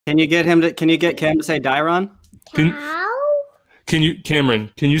Can you get him to? Can you get Cam to say Dyron? Can you,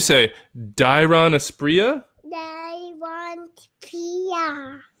 Cameron? Can you say Dyron Aspria?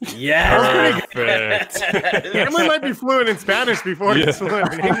 Yeah, perfect. Cameron might be fluent in Spanish before he's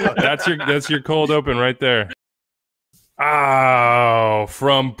fluent in English. That's your cold open right there. Oh,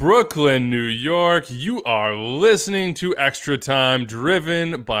 from Brooklyn, New York, you are listening to Extra Time,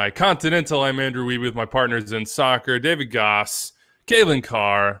 driven by Continental. I'm Andrew Weed with my partners in soccer, David Goss, Calen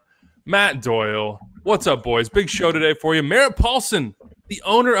Carr, Matt Doyle. What's up, boys? Big show today for you. Merritt Paulson, the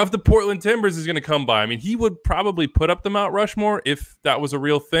owner of the Portland Timbers, is going to come by. I mean, he would probably put up the Mount Rushmore if that was a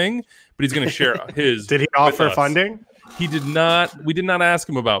real thing, but he's going to share his. Did he offer funding? He did not. We did not ask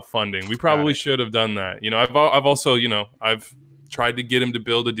him about funding. We probably should have done that. You know, I've also, you know, I've tried to get him to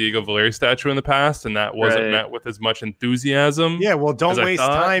build a Diego Valeri statue in the past, and that wasn't met with as much enthusiasm. Yeah, well, don't waste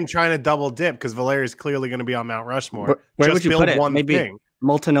time trying to double dip because Valeri is clearly going to be on Mount Rushmore. Where would you put it? One Maybe thing.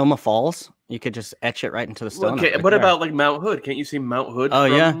 Multnomah Falls. You could just etch it right into the stone. Okay, what about like Mount Hood? Can't you see Mount Hood?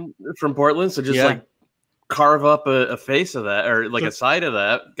 From Portland? So just like carve up a face of that, or like a side of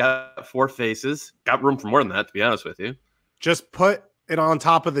that. Got 4 faces. Got room for more than that, to be honest with you. Just put it on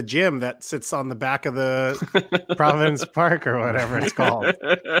top of the gym that sits on the back of the Providence Park or whatever it's called.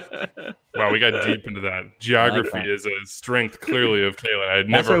 Wow, we got deep into that. Geography is a strength clearly of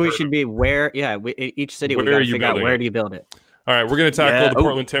Calen. That's where we should be. Each city we got to figure out where do you build it. All right, we're going to tackle the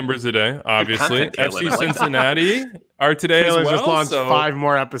Portland Timbers today, obviously. FC Cincinnati are today as well. Just launched 5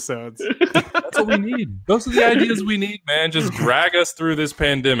 more episodes. That's what we need. Those are the ideas we need, man. Just drag us through this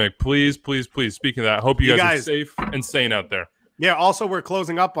pandemic. Please, please, please. Speaking of that, hope you guys are safe and sane out there. Yeah, also, we're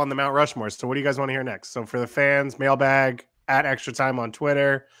closing up on the Mount Rushmore. So what do you guys want to hear next? So for the fans, mailbag at Extra Time on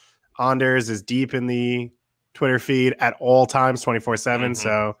Twitter. Anders is deep in the Twitter feed at all times, 24/7.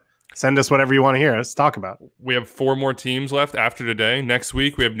 So send us whatever you want to hear. Let's talk about. We have 4 more teams left after today. Next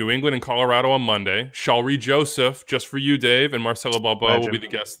week, we have New England and Colorado on Monday. Shalrie Joseph, just for you, Dave, and Marcelo Balboa will be the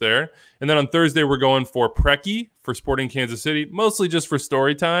guests there. And then on Thursday, we're going for Preki for Sporting Kansas City, mostly just for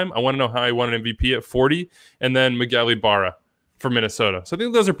story time. I want to know how he won an MVP at 40. And then Miguel Ibarra for Minnesota. So I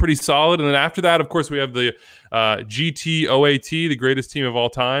think those are pretty solid. And then after that, of course, we have the GTOAT, the greatest team of all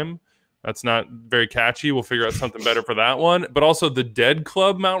time. That's not very catchy. We'll figure out something better for that one. But also the Dead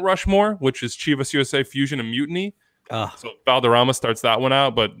Club Mount Rushmore, which is Chivas USA Fusion and Mutiny. So Valderrama starts that one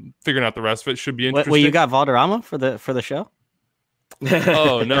out, but figuring out the rest of it should be interesting. Well, you got Valderrama for the show?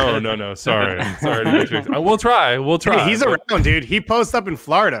 Oh, no. Sorry. We'll try. Hey, he's around, dude. He posts up in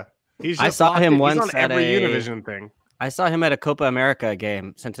Florida. I saw him once on every Univision thing. I saw him at a Copa America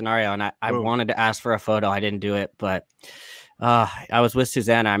game, Centenario, and I wanted to ask for a photo. I didn't do it, but I was with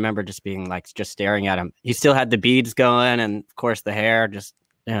Susanna. I remember just being like, just staring at him. He still had the beads going, and of course the hair. Just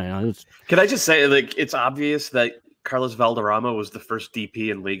Can I just say, like, it's obvious that Carlos Valderrama was the first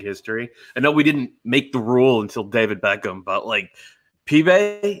DP in league history. I know we didn't make the rule until David Beckham, but like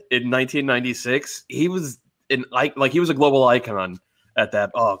Pibe in 1996, he was he was a global icon at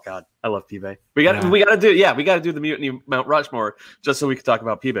that. Oh God, I love Pibe. We got to do the Mutiny Mount Rushmore just so we can talk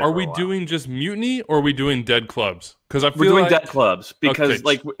about Pibe. Are we doing just Mutiny or are we doing Dead Clubs? Because we're doing Dead Clubs because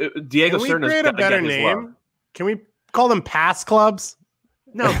Diego Serna's Can we create a better name? Can we call them Pass Clubs?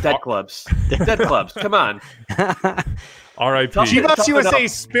 No, Dead Clubs. Dead Clubs. Come on. R.I.P. Chivas USA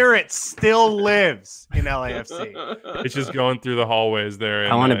spirit still lives in LAFC. It's just going through the hallways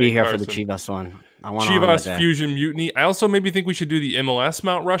there. I want to be here for the Chivas one. Chivas Fusion Mutiny. I also maybe think we should do the MLS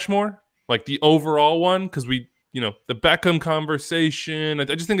Mount Rushmore, like the overall one, because the Beckham conversation. I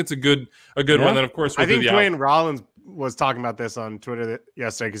just think it's a good one. And of course, I think Dwayne Rollins was talking about this on Twitter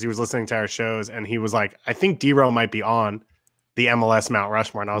yesterday because he was listening to our shows and he was like, I think D-Row might be on the MLS Mount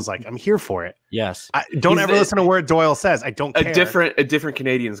Rushmore. And I was like, I'm here for it. Yes. Don't ever listen to a word Doyle says. I don't care. A different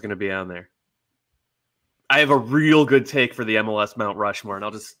Canadian is going to be on there. I have a real good take for the MLS Mount Rushmore, and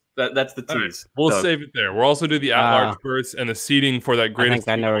I'll just that's the tease. Right. We'll save it there. We'll also do the at-large berths and the seating for that greatest.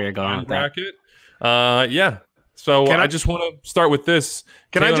 I know where you're going with bracket. Yeah. So I just want to start with this.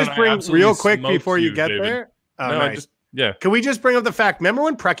 Can I just bring real quick before you get there? Oh, no, nice. Can we just bring up the fact? Remember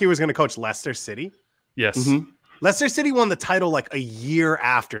when Preki was going to coach Leicester City? Yes. Mm-hmm. Leicester City won the title like a year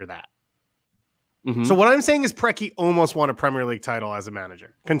after that. So what I'm saying is Preki almost won a Premier League title as a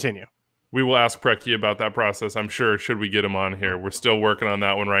manager. Continue. We will ask Preki about that process, I'm sure, should we get him on here. We're still working on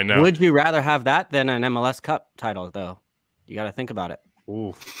that one right now. Would you rather have that than an MLS Cup title, though? You got to think about it.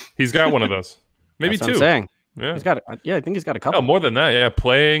 Ooh. He's got one of those. Maybe That's 2. What I'm saying. Yeah. He's got. I think he's got a couple. Oh, more than that. Yeah,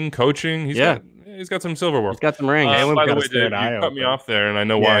 playing, coaching. He's got some silverware. He's got some rings. By the way, Dave, you cut me off there, and I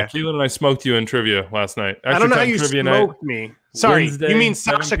know why. Keelan and I smoked you in trivia last night. I don't know how you smoked me. Sorry, you mean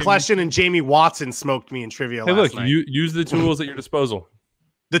Sasha Kleshin and Jamie Watson smoked me in trivia last night. Hey, look, use the tools at your disposal.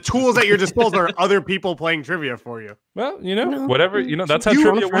 The tools at your disposal are other people playing trivia for you. Well, whatever. That's how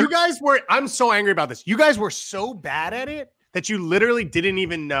trivia works. You guys were. I'm so angry about this. You guys were so bad at it that you literally didn't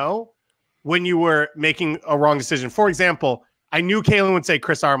even know when you were making a wrong decision. For example, I knew Calen would say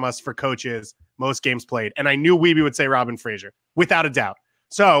Chris Armas for coaches, most games played, and I knew Weeby would say Robin Fraser, without a doubt.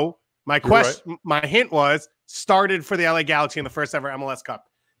 So my question, my hint was started for the LA Galaxy in the first ever MLS Cup.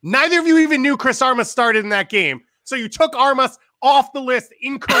 Neither of you even knew Chris Armas started in that game, so you took Armas off the list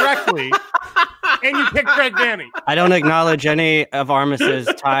incorrectly, and you picked Greg Vanny. I don't acknowledge any of Armas's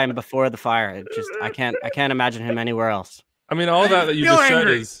time before the fire. It just I can't imagine him anywhere else. I mean, all that you just said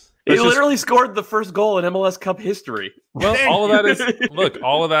is. He literally scored the first goal in MLS Cup history. Well, all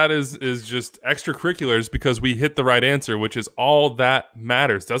of that is just extracurriculars because we hit the right answer, which is all that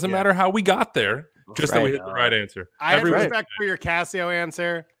matters. Doesn't matter how we got there, just that we hit the right answer. I have respect for your Casio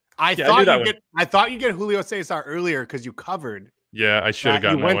answer. I thought you'd get Julio Cesar earlier because you covered. Yeah, I should have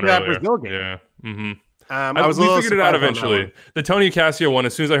gotten that one that earlier. Brazil game. Yeah. Mm-hmm. We figured it out eventually. The Tony Casio one,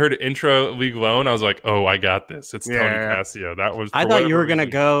 as soon as I heard intra league loan, I was like, "Oh, I got this." It's Tony Casio. That was. I thought you were gonna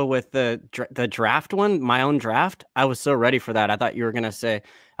go with the draft one, my own draft. I was so ready for that. I thought you were gonna say.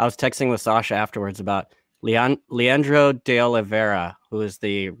 I was texting with Sasha afterwards about Leandro de Oliveira, who is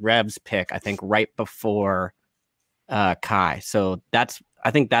the Revs pick. I think right before Kai. So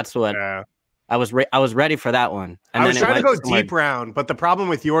I think that's what. I was ready for that one. And I was trying to go deep round, but the problem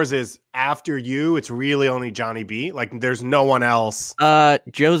with yours is after you, it's really only Johnny B. Like there's no one else.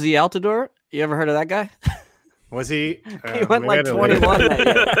 Josie Altidore. You ever heard of that guy? Was he? He went like 21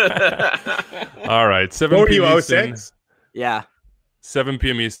 that year. All right. 7 p.m. Eastern. Yeah. 7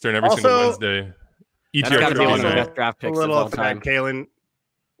 p.m. Eastern every single Wednesday. That's gotta be one of the best draft picks of all time. Calen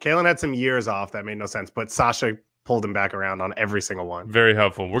had some years off that made no sense, but Sasha pulled him back around on every single one. Very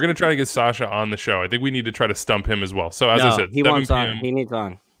helpful. We're going to try to get Sasha on the show. I think we need to try to stump him as well. So as I said, he wants on. He needs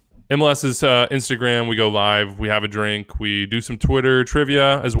on. MLS's Instagram. We go live. We have a drink. We do some Twitter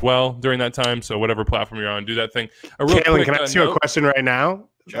trivia as well during that time. So whatever platform you're on, do that thing. Calen, can I ask you a question right now?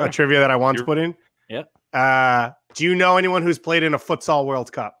 Sure. A trivia that I want to put in. Yeah. Do you know anyone who's played in a futsal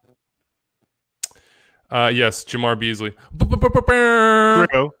World Cup? Yes, Jamar Beasley.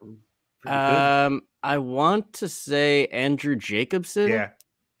 True. I want to say Andrew Jacobson. Yeah.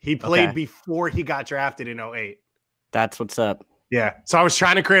 He played before he got drafted in 2008. That's what's up. Yeah. So I was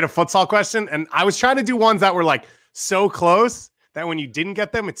trying to create a futsal question, and I was trying to do ones that were like so close that when you didn't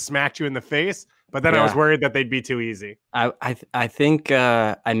get them, it smacked you in the face. But then I was worried that they'd be too easy. I think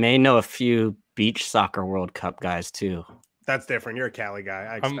I may know a few beach soccer World Cup guys too. That's different. You're a Cali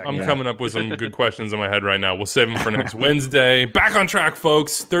guy. I'm coming up with some good questions in my head right now. We'll save them for next Wednesday. Back on track,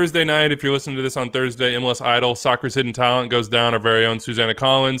 folks. Thursday night, if you're listening to this on Thursday, MLS Idol, Soccer's Hidden Talent goes down. Our very own Susanna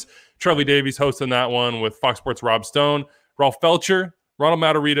Collins. Charlie Davies hosting that one with Fox Sports' Rob Stone. Rolf Felcher, Ronald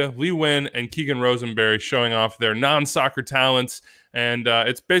Matarrita, Lee Wynn, and Keegan Rosenberry showing off their non-soccer talents. And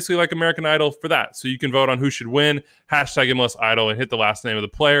it's basically like American Idol for that. So you can vote on who should win. Hashtag MLS Idol and hit the last name of the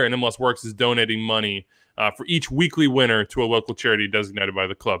player. And MLS Works is donating money for each weekly winner to a local charity designated by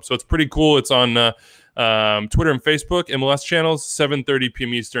the club. So it's pretty cool. It's on Twitter and Facebook, MLS channels, 7:30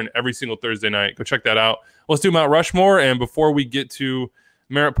 p.m. Eastern every single Thursday night. Go check that out. Let's do Mount Rushmore. And before we get to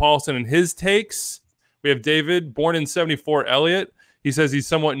Merritt Paulson and his takes, we have David, born in 74, Elliott. He says he's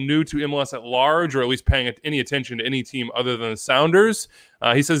somewhat new to MLS at large, or at least paying any attention to any team other than the Sounders.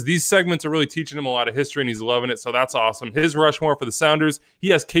 He says these segments are really teaching him a lot of history, and he's loving it, so that's awesome. His Rushmore for the Sounders, he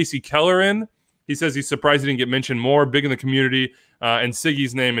has Casey Keller in. He says he's surprised he didn't get mentioned more, big in the community, and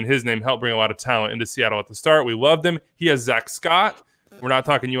Siggy's name and his name helped bring a lot of talent into Seattle at the start. We loved him. He has Zach Scott. We're not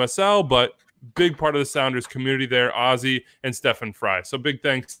talking USL, but big part of the Sounders community there, Ozzy and Stephen Fry. So big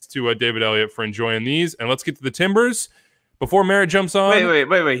thanks to David Elliott for enjoying these. And let's get to the Timbers. Before Merritt jumps on.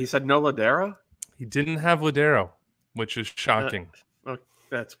 Wait. He said no Ladero? He didn't have Ladero, which is shocking.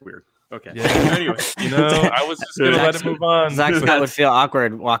 That's weird. Okay. Yeah. Anyway, I was just going to let him move on. Zach Scott would feel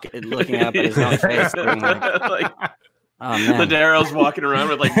awkward looking up at his own face. Being like, oh, man. Ladero's walking around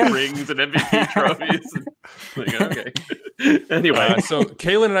with like rings and MVP trophies. Okay. Anyway. So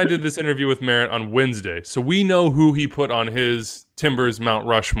Calen and I did this interview with Merritt on Wednesday. So we know who he put on his Timbers Mount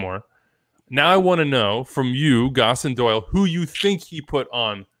Rushmore. Now I want to know from you, Goss and Doyle, who you think he put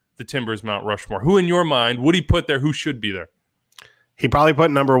on the Timbers Mount Rushmore. Who in your mind would he put there? Who should be there? He probably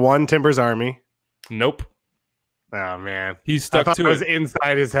put number 1 Timbers Army. Nope. Oh man, he stuck to it. It was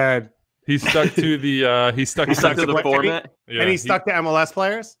inside his head. He stuck to the. He stuck to the format. And he stuck to MLS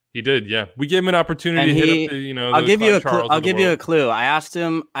players. He did, yeah. We gave him an opportunity And to hit up the, I'll give you a clue. I'll give you a clue. I asked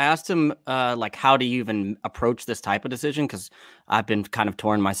him, like, how do you even approach this type of decision? Because I've been kind of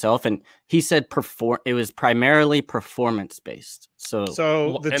torn myself, and he said it was primarily performance based. So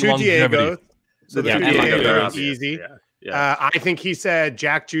the two Diegos. So the two Diegos are easy. Yeah. I think he said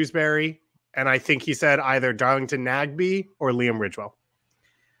Jack Jewsbury, and I think he said either Darlington Nagbe or Liam Ridgewell.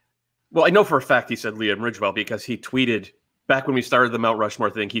 Well, I know for a fact he said Liam Ridgewell because he tweeted back when we started the Mount Rushmore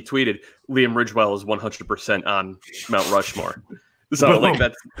thing. He tweeted Liam Ridgewell is 100% on Mount Rushmore. So like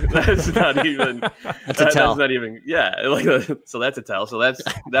that's not even that's a tell. That's not even so that's a tell. So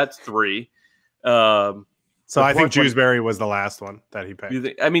that's 3. So I think Jewsbury was the last one that he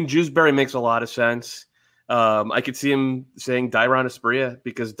picked. I mean, Jewsbury makes a lot of sense. I could see him saying Dairon Asprilla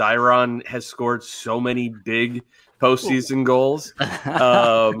because Dairon has scored so many big postseason goals.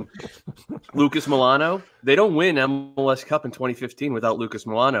 Lucas Milano. They don't win MLS Cup in 2015 without Lucas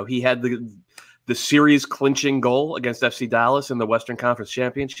Milano. He had the series clinching goal against FC Dallas in the Western Conference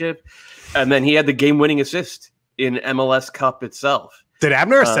Championship, and then he had the game-winning assist in MLS Cup itself. Did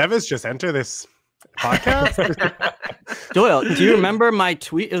Abner Aceves just enter this podcast? Doyle, do you remember my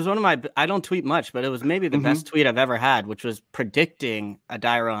tweet? It was one of my, I don't tweet much, but it was maybe the best tweet I've ever had, which was predicting a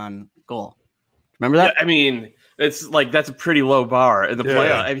Dairon goal. Remember that? Yeah, I mean, it's like, that's a pretty low bar in the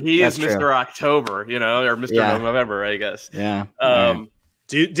playoff. I mean, he is Mr. October, or Mr. November, I guess. Yeah.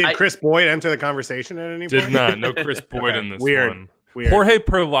 Did Chris Boyd enter the conversation at any point? Did not. No Chris Boyd in this one. Weird. Jorge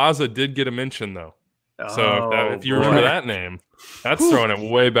Perlaza did get a mention, though. So if you remember that name, that's throwing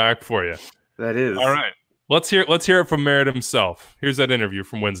it way back for you. That is. All right. Let's hear it from Merritt himself. Here's that interview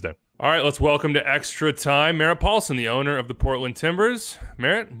from Wednesday. All right, let's welcome to Extra Time Merritt Paulson, the owner of the Portland Timbers.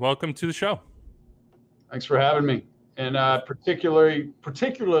 Merritt, welcome to the show. Thanks for having me. And particularly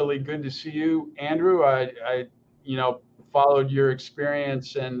good to see you, Andrew. I followed your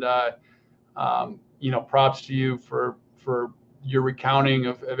experience, and props to you for your recounting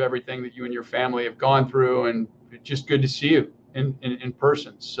of everything that you and your family have gone through, and it's just good to see you in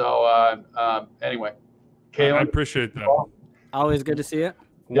person. So anyway, Calen, I appreciate that. Always good to see you.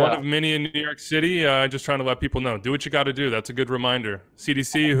 One of many in New York City. Just trying to let people know. Do what you got to do. That's a good reminder.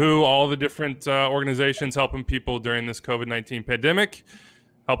 CDC, WHO, all the different organizations helping people during this COVID-19 pandemic.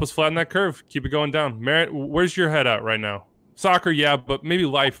 Help us flatten that curve. Keep it going down. Merritt, where's your head at right now? Soccer, yeah, but maybe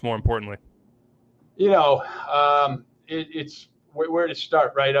life more importantly. It's where to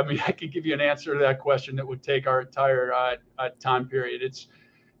start, right? I mean, I could give you an answer to that question that would take our entire time period. It's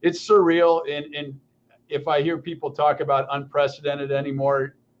surreal, and if I hear people talk about unprecedented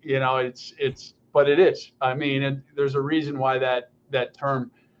anymore, but it is. I mean, and there's a reason why that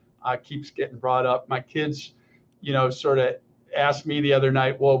term keeps getting brought up. My kids, sort of asked me the other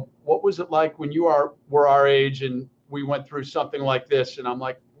night, well, what was it like when you were our age and we went through something like this? And I'm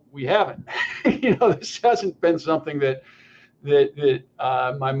like, we haven't. This hasn't been something that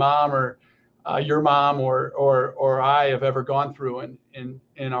my mom or your mom or I have ever gone through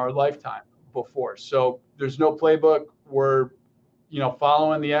in our lifetime before. So there's no playbook. We're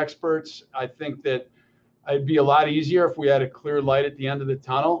following the experts. I think that it'd be a lot easier if we had a clear light at the end of the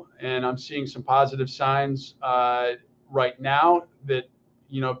tunnel, and I'm seeing some positive signs right now that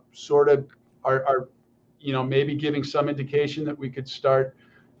sort of are maybe giving some indication that we could start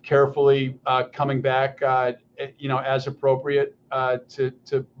carefully coming back as appropriate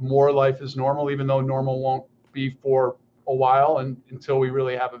to more life as normal, even though normal won't be for a while until we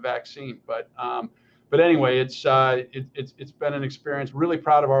really have a vaccine. But anyway, it's been an experience. Really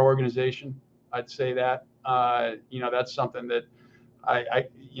proud of our organization. I'd say that that's something that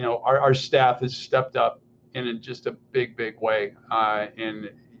our staff has stepped up in just a big way, and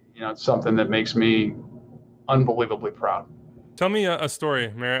it's something that makes me unbelievably proud. Tell me a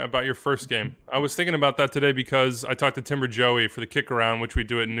story, Merritt, about your first game. I was thinking about that today because I talked to Timber Joey for the kick around, which we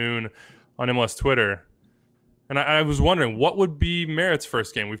do at noon on MLS Twitter. And I was wondering, what would be Merritt's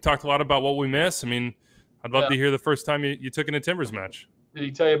first game? We've talked a lot about what we miss. I mean, I'd love to hear the first time you took in a Timbers match. Did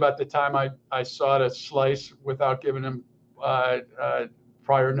he tell you about the time I saw a slice without giving him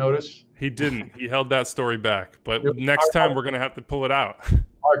prior notice? He didn't. He held that story back. But next time we're going to have to pull it out.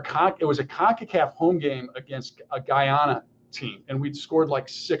 It was a CONCACAF home game against a Guyana team, and we'd scored like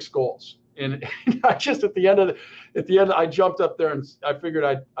 6 goals. And I just at the end, I jumped up there and I figured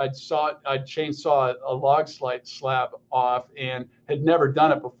I'd chainsaw a log slab off, and had never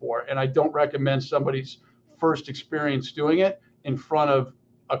done it before. And I don't recommend somebody's first experience doing it in front of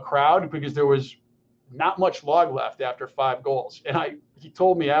a crowd, because there was not much log left after 5 goals. And he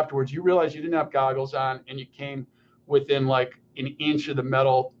told me afterwards, you realize you didn't have goggles on and you came within like an inch of the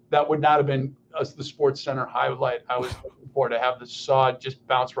metal. That would not have been the Sports Center highlight I was looking before, to have the saw just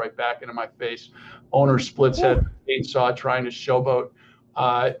bounce right back into my face. Owner splits head chainsaw trying to showboat,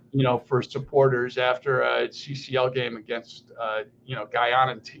 for supporters after a CCL game against,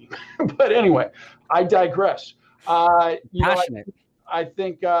 Guyana team. But anyway, I digress. Passionate. I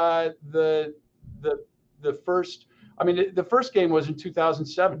think the first game was in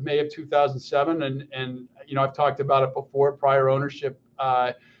 2007, May of 2007, and I've talked about it before. Prior ownership,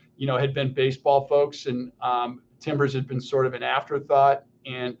 had been baseball folks, and Timbers had been sort of an afterthought.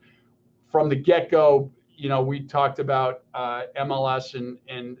 And from the get-go, we talked about MLS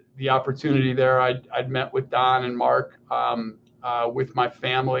and the opportunity there. I'd met with Don and Mark with my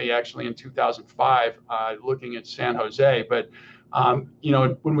family actually in 2005, looking at San Jose. But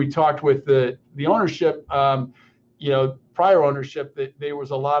when we talked with the ownership, prior ownership, that there was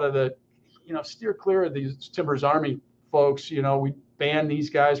a lot of the, steer clear of these Timbers Army folks. We banned these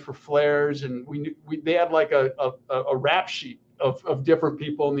guys for flares, and they had like a rap sheet of different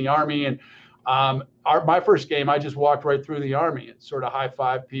people in the Army. And my first game, I just walked right through the Army and sort of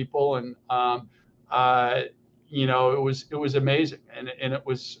high-fived people, and it was amazing, and it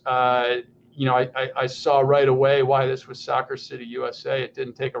was. I saw right away why this was Soccer City, USA. It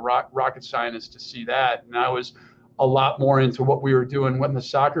didn't take a rocket scientist to see that. And I was a lot more into what we were doing on the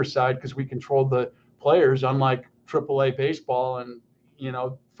soccer side, because we controlled the players, unlike AAA baseball. And,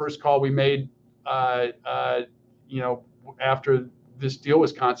 first call we made, after this deal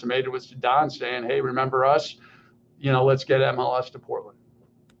was consummated, was to Don saying, hey, remember us? Let's get MLS to Portland.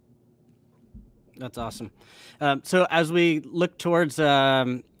 That's awesome. So as we look towards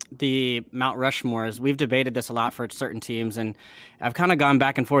the Mount Rushmores, we've debated this a lot for certain teams, and I've kind of gone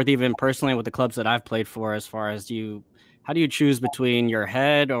back and forth even personally with the clubs that I've played for, as far as how do you choose between your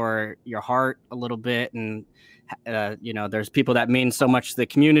head or your heart a little bit? And there's people that mean so much to the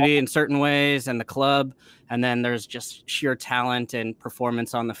community in certain ways and the club, and then there's just sheer talent and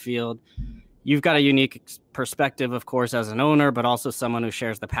performance on the field. You've got a unique perspective, of course, as an owner, but also someone who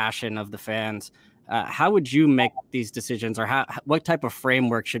shares the passion of the fans. How would you make these decisions, or what type of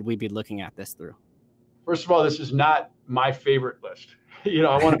framework should we be looking at this through? First of all, this is not my favorite list.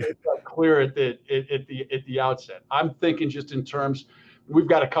 I want to make that clear at the outset. I'm thinking just in terms, we've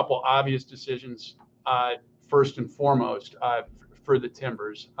got a couple obvious decisions, first and foremost, for the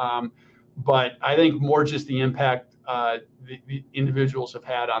Timbers. But I think more just the impact the individuals have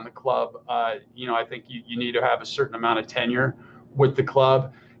had on the club. I think you need to have a certain amount of tenure with the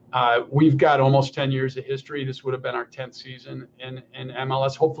club. We've got almost 10 years of history. This would have been our 10th season in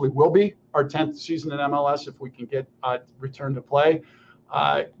MLS. Hopefully will be our 10th season in MLS if we can get return to play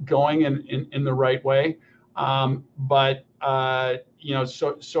going in the right way. So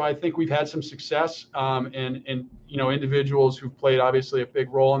I think we've had some success, and individuals who've played obviously a big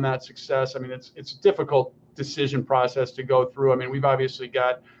role in that success. I mean, it's a difficult decision process to go through. I mean, we've obviously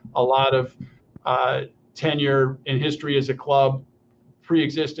got a lot of tenure in history as a club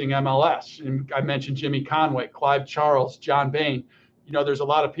pre-existing MLS. And I mentioned Jimmy Conway, Clive Charles, John Bain. There's a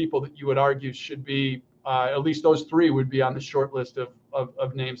lot of people that you would argue should be, at least those three would be on the short list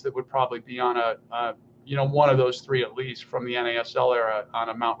of names that would probably be on one of those three at least from the NASL era on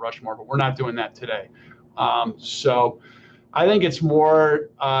a Mount Rushmore, but we're not doing that today. So I think it's more,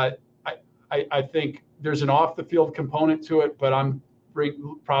 I think there's an off the field component to it, but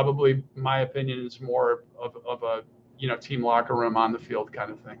probably my opinion is more of a, team locker room on the field kind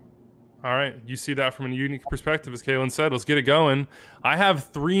of thing. All right. You see that from a unique perspective, as Calen said. Let's get it going. I have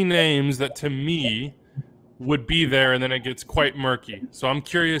three names that to me would be there, and then it gets quite murky. So I'm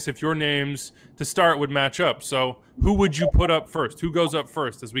curious if your names to start would match up. So who would you put up first? Who goes up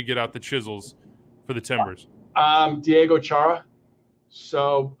first as we get out the chisels for the Timbers? Diego Chara.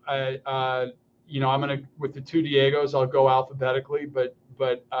 So I'm going to, with the two Diegos, I'll go alphabetically, but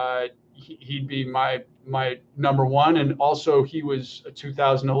he'd be my number one. And also he was a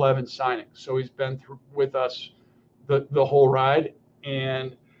 2011 signing. So he's been with us the whole ride.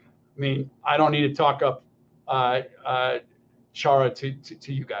 And I mean, I don't need to talk up Chara to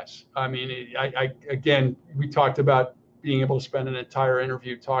you guys. I mean, again, we talked about being able to spend an entire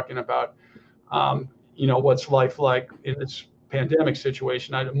interview talking about, what's life like in this pandemic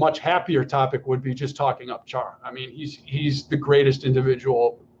situation. A much happier topic would be just talking up Chara. I mean, he's the greatest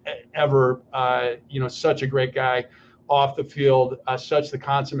individual ever, such a great guy off the field, such the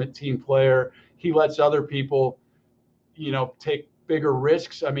consummate team player. He lets other people, take bigger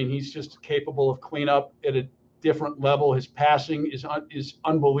risks. I mean, he's just capable of cleanup at a different level. His passing is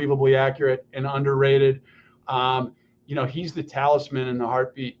unbelievably accurate and underrated. He's the talisman and the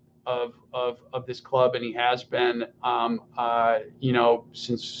heartbeat of this club, and he has been,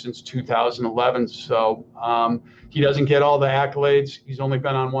 since 2011. So he doesn't get all the accolades. He's only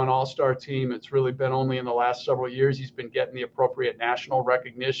been on one All-Star team. It's really been only in the last several years he's been getting the appropriate national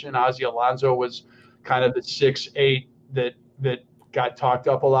recognition. Ozzie Alonso was kind of the 6'8" that got talked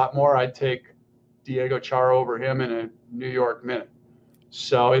up a lot more. I'd take Diego Chara over him in a New York minute.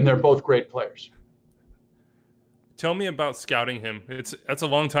 So, and they're both great players. Tell me about scouting him. That's a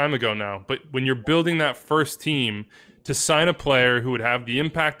long time ago now, but when you're building that first team to sign a player who would have the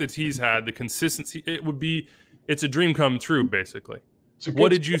impact that he's had, the consistency, it's a dream come true, basically. What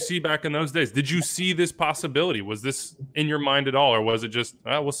did you see back in those days? Did you see this possibility? Was this in your mind at all, or was it just,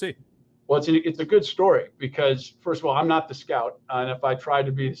 we'll see? Well, it's a good story because, first of all, I'm not the scout. And if I tried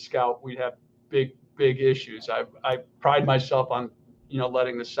to be the scout, we'd have big issues. I pride myself on,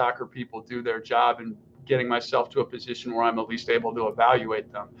 letting the soccer people do their job and getting myself to a position where I'm at least able to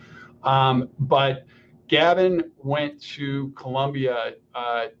evaluate them. But Gavin went to Colombia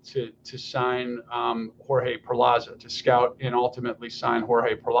to sign Jorge Perlaza, to scout and ultimately sign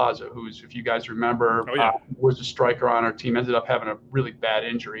Jorge Perlaza, who's, if you guys remember, was a striker on our team, ended up having a really bad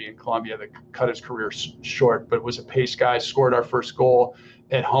injury in Colombia that cut his career short, but was a pace guy, scored our first goal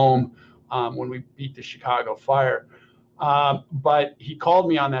at home when we beat the Chicago Fire. But he called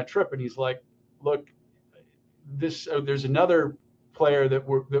me on that trip and he's like, look, there's another player that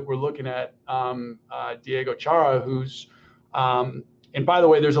we're looking at, Diego Chara, who's and by the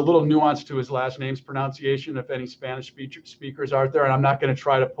way, there's a little nuance to his last name's pronunciation if any Spanish speakers are there, and I'm not going to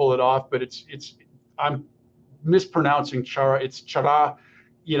try to pull it off, but I'm mispronouncing Chara. It's Chara.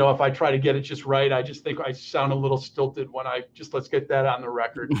 If I try to get it just right, I just think I sound a little stilted when let's get that on the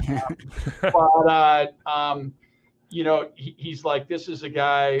record. But he's like, this is a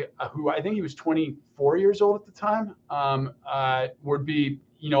guy who I think he was 24 years old at the time, would be,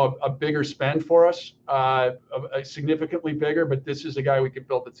 a bigger spend for us, significantly bigger, but this is a guy we could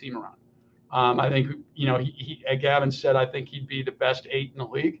build the team around. I think, Gavin said, I think he'd be the best 8 in the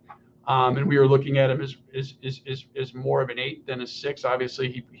league. And we were looking at him as more of an 8 than a 6.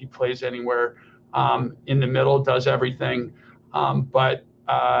 Obviously he plays anywhere, in the middle, does everything. But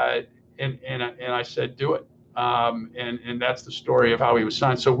I said, do it. And that's the story of how he was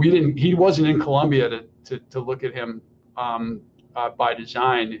signed. So he wasn't in Colombia to look at him by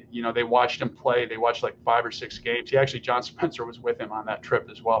design. They watched him play. They watched like 5 or 6 games. John Spencer was with him on that trip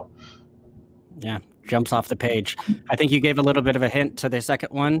as well. Yeah, jumps off the page. I think you gave a little bit of a hint to the second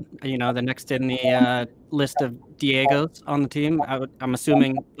one, the next in the list of Diegos on the team. I'm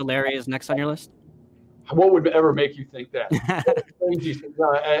assuming Valeri is next on your list. What would ever make you think that?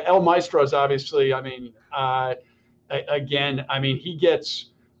 El Maestro is obviously, he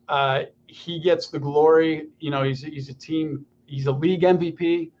gets the glory. He's a league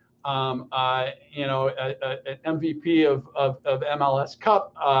MVP, an MVP of MLS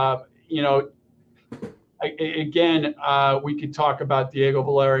Cup. We could talk about Diego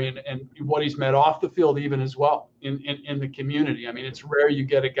Valeri and what he's met off the field even as well in the community. It's rare you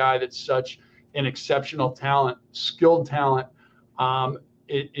get a guy that's such an exceptional talent, skilled talent,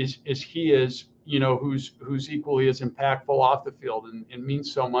 is he is, who's equally as impactful off the field and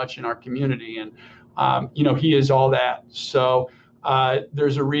means so much in our community. And, he is all that. So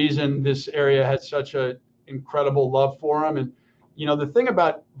there's a reason this area has such an incredible love for him. And, the thing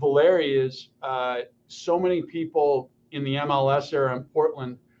about Valeri is so many people in the MLS era in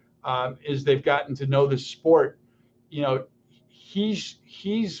Portland, is they've gotten to know the sport. He's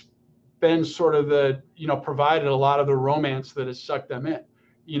been sort of the, provided a lot of the romance that has sucked them in,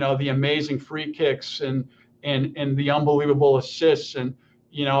 the amazing free kicks and the unbelievable assists. And,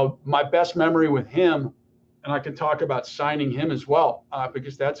 my best memory with him, and I can talk about signing him as well,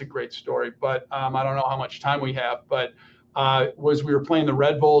 because that's a great story, but I don't know how much time we have, but was we were playing the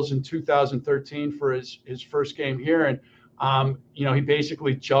Red Bulls in 2013 for his first game here. And, he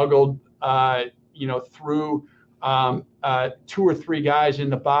basically juggled, through 2 or 3 guys in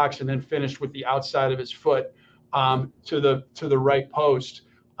the box and then finished with the outside of his foot to the right post.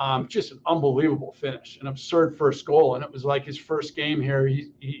 Just an unbelievable finish, an absurd first goal. And it was like his first game here.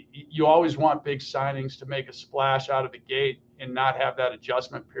 You always want big signings to make a splash out of the gate and not have that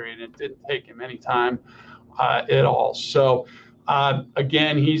adjustment period. It didn't take him any time at all. So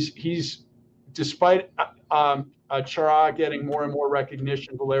again, he's despite Chara getting more and more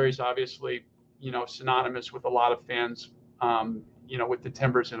recognition, Valeri's obviously, synonymous with a lot of fans, with the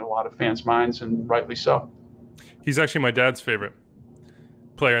Timbers in a lot of fans' minds, and rightly so. He's actually my dad's favorite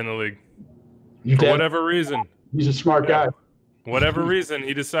player in the league for whatever reason. He's a smart guy. whatever reason,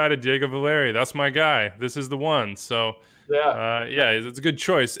 he decided Diego Valeri, that's my guy. This is the one. So, it's a good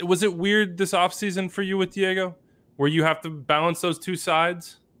choice. Was it weird this offseason for you with Diego, where you have to balance those two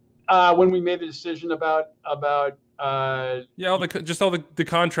sides? When we made the decision about all the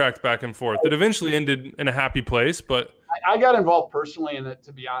contract back and forth that eventually ended in a happy place, but I got involved personally in it,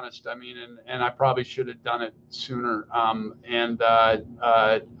 to be honest. I mean, and I probably should have done it sooner. I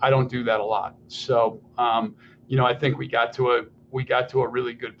don't do that a lot. So, I think we got to a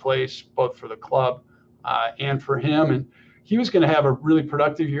really good place, both for the club and for him. And he was going to have a really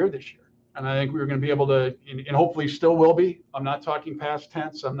productive year this year. And I think we were going to be able to, and hopefully still will be. I'm not talking past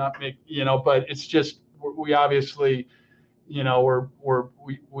tense. I'm not but it's just, we obviously,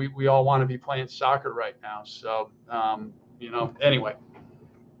 we all want to be playing soccer right now. So, anyway.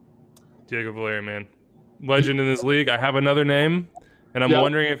 Diego Valeri, man. Legend in this league. I have another name, and I'm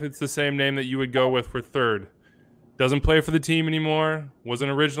wondering if it's the same name that you would go with for third. Doesn't play for the team anymore.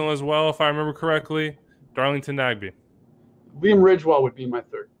 Wasn't original as well, if I remember correctly. Darlington Nagbe. Liam Ridgewell would be my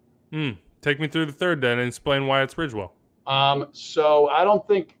third. Take me through the third then and explain why it's Ridgewell. So I don't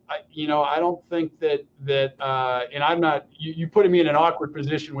think that, and I'm not, you putting me in an awkward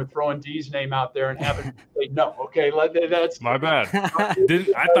position with throwing D's name out there and having to say no. Okay. That's my bad. I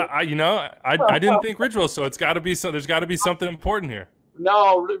didn't think Ridgewell. So it's gotta be, there's gotta be something important here.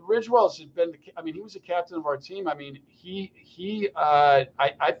 No, Ridgewell's been, he was a captain of our team. I mean, I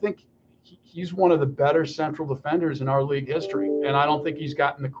think he's one of the better central defenders in our league history. And I don't think he's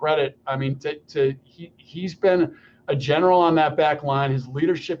gotten the credit. I mean, he's been a general on that back line. His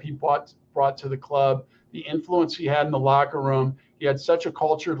leadership he brought to the club, the influence he had in the locker room. He had such a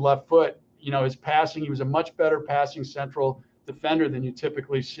cultured left foot. His passing, he was a much better passing central defender than you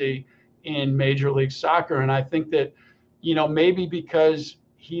typically see in Major League Soccer. And I think that, maybe because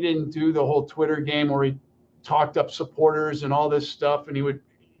he didn't do the whole Twitter game where he talked up supporters and all this stuff, and he would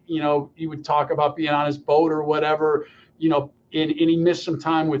talk about being on his boat or whatever, and he missed some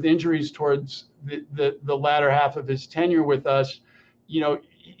time with injuries towards the latter half of his tenure with us.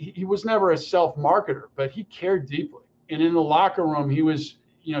 He was never a self-marketer, but he cared deeply. And in the locker room,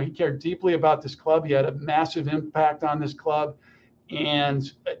 he cared deeply about this club. He had a massive impact on this club.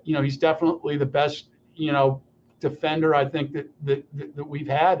 And, he's definitely the best, defender I think that we've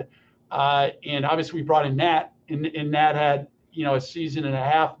had. And obviously we brought in Nat, and Nat had, a season and a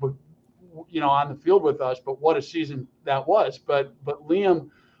half, but, on the field with us, but what a season that was. But Liam,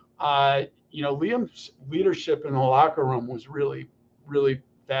 Liam's leadership in the locker room was really, really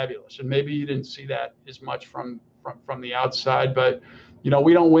fabulous. And maybe you didn't see that as much from the outside, but,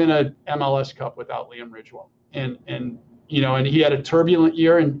 we don't win a MLS Cup without Liam Ridgewell. And he had a turbulent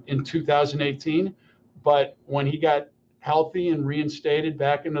year in 2018, but when he got healthy and reinstated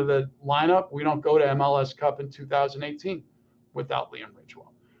back into the lineup, we don't go to MLS Cup in 2018 without Liam Ridgewell.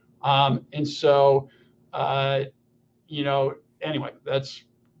 And so, anyway, that's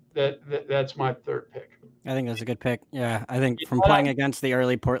my third pick. I think that's a good pick. Yeah, I think from playing against the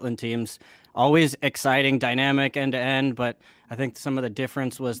early Portland teams, always exciting, dynamic end to end. But I think some of the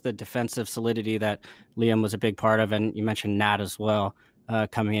difference was the defensive solidity that Liam was a big part of, and you mentioned Nat as well,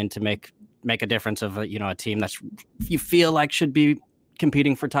 coming in to make a difference of a team that's you feel like should be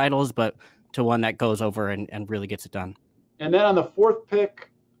competing for titles, but to one that goes over and really gets it done. And then on the fourth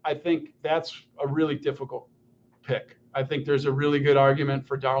pick, I think that's a really difficult pick. I think there's a really good argument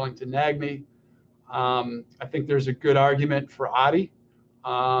for Darlington Nagbe. I think there's a good argument for Adi.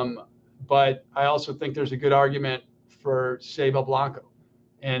 But I also think there's a good argument for Seba Blanco.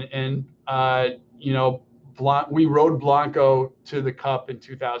 We rode Blanco to the Cup in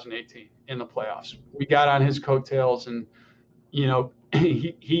 2018 in the playoffs. We got on his coattails, and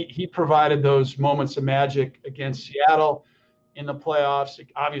he provided those moments of magic against Seattle in the playoffs,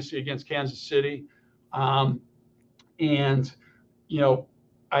 obviously against Kansas City. I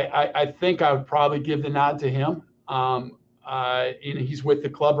think I would probably give the nod to him. He's with the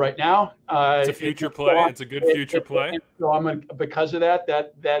club right now. It's a future play. It's a good future play. So because of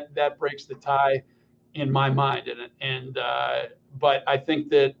that breaks the tie in my mind. But I think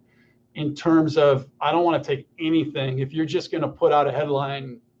that in terms of, I don't want to take anything. If you're just going to put out a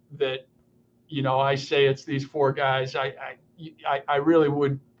headline that, I say it's these four guys, I really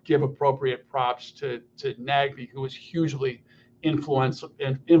would give appropriate props to Nagbe, who was hugely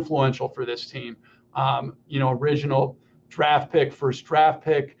influential for this team. Original draft pick, first draft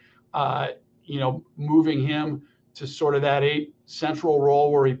pick, moving him to sort of that 8 central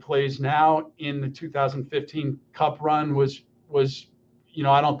role where he plays now in the 2015 Cup run was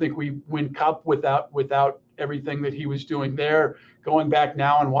I don't think we win Cup without everything that he was doing there. Going back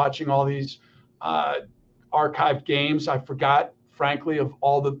now and watching all these archived games. I forgot, frankly, of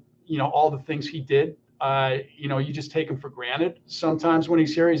all the things he did. You just take him for granted sometimes when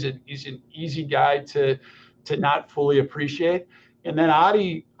he's here. He's an easy guy to not fully appreciate. And then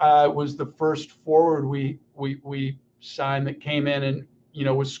Adi was the first forward we signed that came in and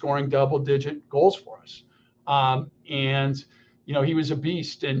was scoring double-digit goals for us. And he was a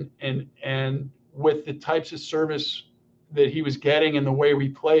beast, and with the types of service that he was getting and the way we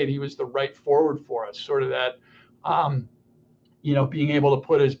played, he was the right forward for us. Sort of that, being able to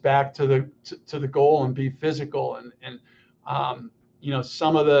put his back to the goal and be physical, and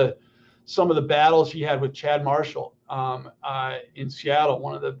some of the battles he had with Chad Marshall in Seattle.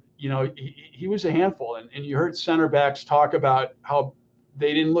 One of the he was a handful, and you heard center backs talk about how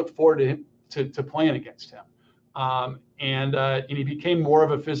they didn't look forward to playing against him. And he became more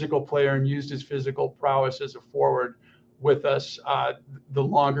of a physical player and used his physical prowess as a forward with us the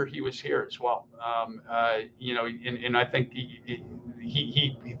longer he was here as well. And I think the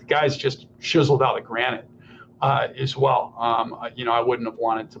guy's just chiseled out of granite as well. I wouldn't have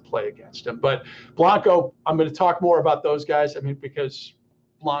wanted to play against him. But Blanco, I'm going to talk more about those guys. I mean, because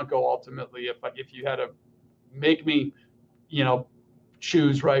Blanco ultimately, if you had to make me,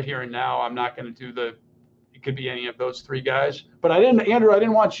 choose right here and now, I'm not going to do it could be any of those three guys. But Andrew, I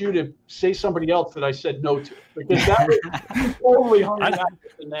didn't want you to say somebody else that I said no to, because that was totally hung out.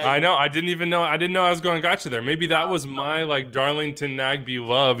 I know. I didn't know I was going to got you there. Maybe that was my Darlington Nagbe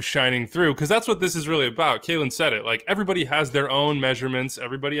love shining through, because that's what this is really about. Calen said it. Everybody has their own measurements.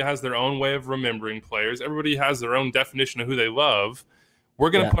 Everybody has their own way of remembering players. Everybody has their own definition of who they love. We're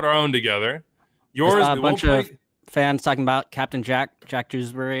going to put our own together. Yours, a bunch of fans talking about Captain Jack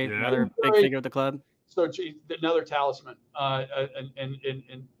Dewsbury, another big figure of the club. So another talisman,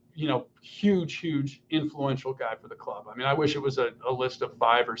 and huge influential guy for the club. I mean, I wish it was a list of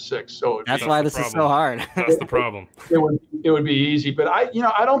 5 or 6. So that's why this is so hard. That's the problem. It would be easy, but I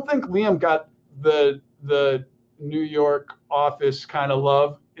don't think Liam got the New York office kind of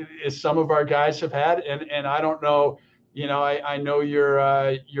love as some of our guys have had, and I don't know. I know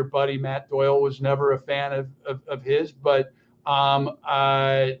your buddy Matt Doyle was never a fan of his, but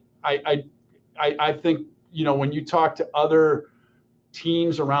I think, when you talk to other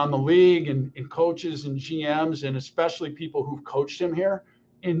teams around the league and coaches and GMs, and especially people who've coached him here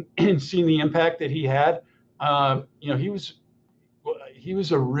and seen the impact that he had, he was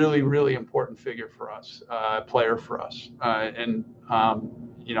a really, really important figure for us, player for us. I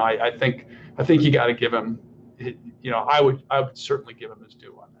think you got to give him, I would certainly give him his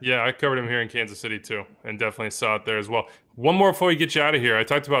due on that. Yeah, I covered him here in Kansas City too, and definitely saw it there as well. One more before we get you out of here. I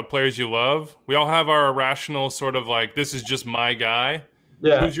talked about players you love. We all have our irrational sort of this is just my guy.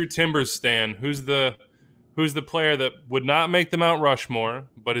 Yeah. Who's your Timbers stan? Who's the player that would not make the Mount Rushmore,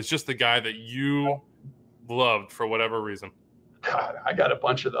 but is just the guy that you loved for whatever reason? God, I got a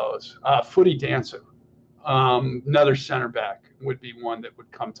bunch of those. Footy Dancer, another center back, would be one that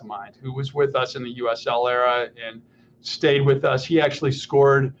would come to mind, who was with us in the USL era and stayed with us. He actually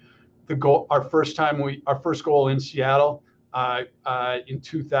scored the goal, our first goal in Seattle in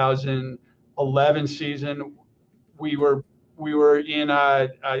 2011 season. We were in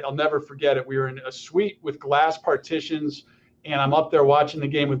I'll never forget it. We were in a suite with glass partitions, and I'm up there watching the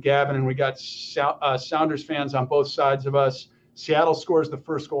game with Gavin, and we got Sounders fans on both sides of us. Seattle scores the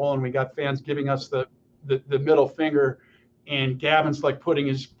first goal, and we got fans giving us the middle finger, and Gavin's putting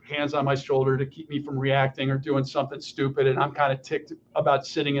his hands on my shoulder to keep me from reacting or doing something stupid, and I'm kind of ticked about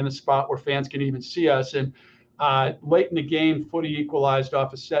sitting in a spot where fans can even see us. And late in the game, Footy equalized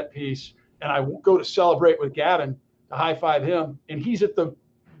off a set piece, and I go to celebrate with Gavin to high five him, and he's at the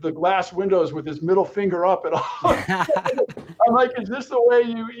glass windows with his middle finger up and all. I'm like, is this the way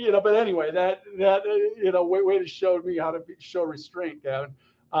you But anyway, that way to show me how to show restraint, Gavin.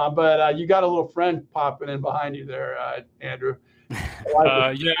 But you got a little friend popping in behind you there, Andrew.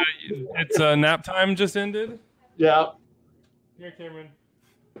 Yeah, it's nap time just ended. Yeah. Here, Cameron.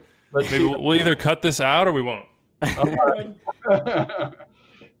 Maybe we'll either cut this out or we won't.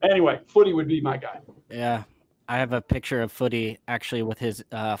 Anyway, Footy would be my guy. Yeah. I have a picture of Footy actually with his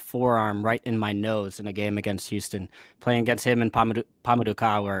forearm right in my nose in a game against Houston. Playing against him and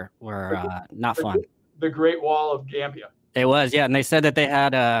Pamadouka were not fun. The Great Wall of Gambia. It was, yeah. And they said that they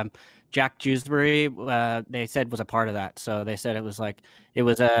had Jack Dewsbury, they said was a part of that. So they said it was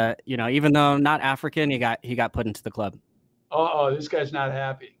even though not African, he got put into the club. Oh, this guy's not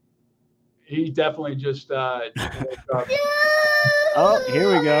happy. He definitely just Oh,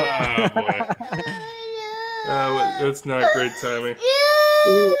 here we go. Oh, boy. That's not great timing.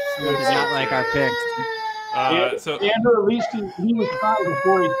 It's not like our picks. So Andrew, at least he was fine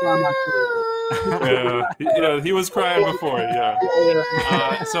before he saw my He was crying before.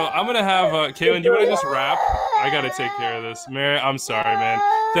 Yeah. So I'm gonna have Calen. Do you want to just wrap? I gotta take care of this. Merritt, I'm sorry, man.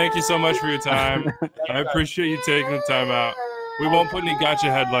 Thank you so much for your time. I appreciate you taking the time out. We won't put any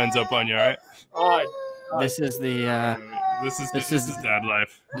gotcha headlines up on you. All right. All right. This is the. This is dad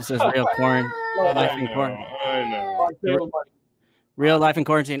life. This is real life in quarantine. I know. Real life in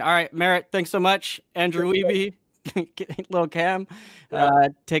quarantine. All right, Merritt. Thanks so much, Andrew Weeby. Little Cam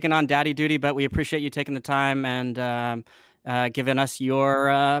taking on daddy duty, but we appreciate you taking the time and giving us your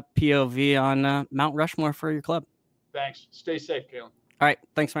POV on Mount Rushmore for your club. Thanks. Stay safe, Calen. All right.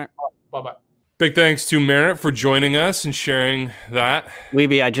 Thanks, Merritt. Bye-bye. Big thanks to Merritt for joining us and sharing that.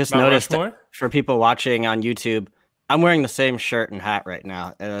 Weeby, I just Mount noticed Rushmore? for people watching on YouTube, I'm wearing the same shirt and hat right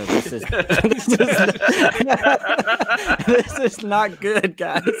now. This is this is not good,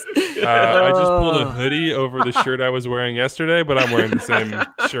 guys. I just pulled a hoodie over the shirt I was wearing yesterday, but I'm wearing the same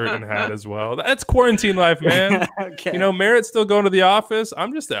shirt and hat as well. That's quarantine life, man. Okay. Merritt's still going to the office.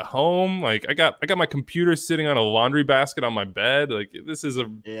 I'm just at home. Like I got my computer sitting on a laundry basket on my bed. Like this is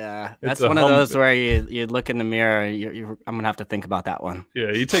that's one of those where you look in the mirror. I'm gonna have to think about that one.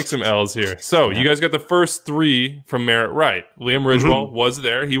 Yeah, you take some L's here. So you guys got the first three from Merritt right. Liam Ridgewell was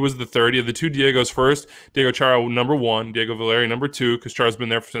there. He was the 30 of the two Diegos first. Diego Chara number 1. Diego Valeri number 2 because Chara's been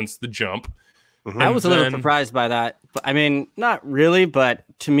there since the jump. I was a little surprised by that. I mean, not really, but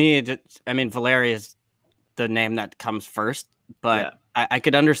to me, Valeri is the name that comes first. But I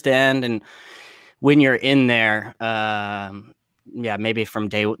could understand, and when you're in there, maybe from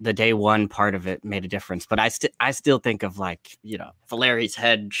the day one part of it made a difference. But I still think of Valeri's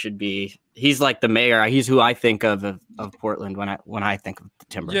head should be. He's like the mayor. He's who I think of Portland when I think of the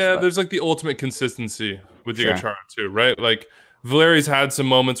Timbers. Yeah, there's like the ultimate consistency with Diego Chara too, right? Like Valeri's had some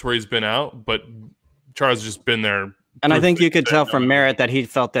moments where he's been out, but Chara's just been there. And I think you could tell from Merritt that he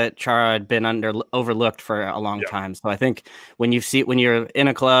felt that Chara had been overlooked for a long time. So I think when you're in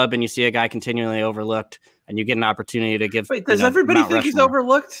a club and you see a guy continually overlooked, and you get an opportunity to give. Wait, does everybody think he's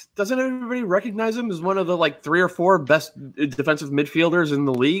overlooked? Doesn't everybody recognize him as one of the 3 or 4 best defensive midfielders in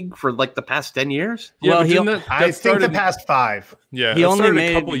the league for the past 10 years? Yeah, well, I think the past 5. Yeah, he only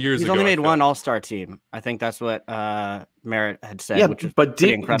made a couple of years. He's only made one All-Star team. I think that's what Merritt had said. Yeah, which is but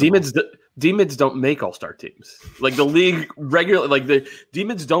D-mids don't make All-Star teams. The league regularly, the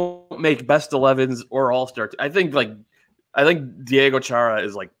D-mids don't make best 11s or All-Star. I think Diego Chara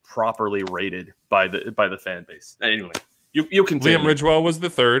is properly rated by the fan base. Anyway, you continue. Liam Ridgewell was the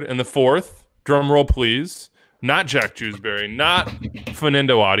 3rd, and the 4th, drum roll please, not Jack Jewsbury, not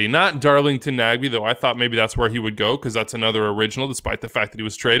Fernando Adi, not Darlington Nagbe, though I thought maybe that's where he would go because that's another original, despite the fact that he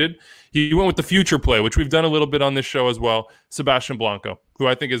was traded. He went with the future play, which we've done a little bit on this show as well, Sebastian Blanco, who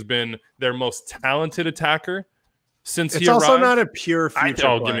I think has been their most talented attacker since he arrived. It's also not a pure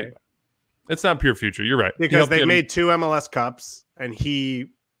future play. It's not pure future. You're right. Because they've made 2 MLS Cups, and he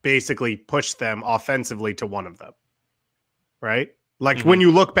basically pushed them offensively to one of them. Right? When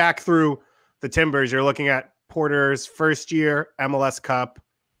you look back through the Timbers, you're looking at Porter's first year MLS Cup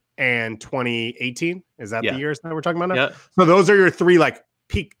and 2018. Is that the years that we're talking about now? Yeah. So those are your 3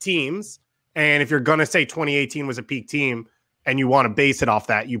 peak teams. And if you're going to say 2018 was a peak team and you want to base it off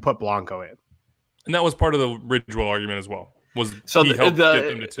that, you put Blanco in. And that was part of the Ridgewell argument as well. He helped get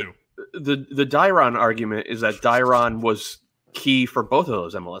them to 2. The Dairon argument is that Dairon was key for both of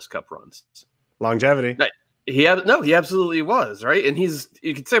those MLS Cup runs. Longevity. He absolutely was, right? And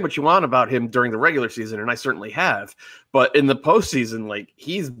you can say what you want about him during the regular season, and I certainly have, but in the postseason,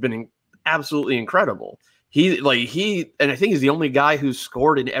 he's been absolutely incredible. And I think he's the only guy who's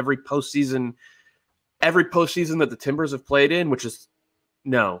scored in every postseason that the Timbers have played in, which is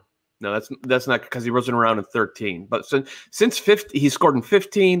no, that's not because he wasn't around in 13. But since 15, he scored in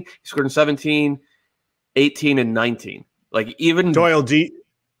 15, he scored in 17, 18, and 19. Even Doyle, do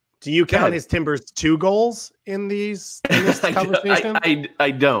you count his Timbers 2 goals in this conversation?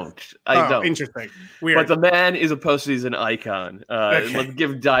 I don't. I don't. Interesting. Weird. But the man is a postseason icon. Let's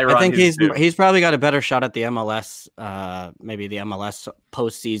give Dairon. I think he's probably got a better shot at the MLS, maybe the MLS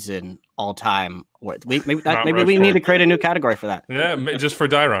postseason all time. Maybe we need to create a new category for that. Yeah, just for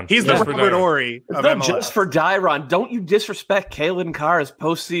Dairon. He's the Robert Horry of MLS. Just for Dairon. Don't you disrespect Calen Carr's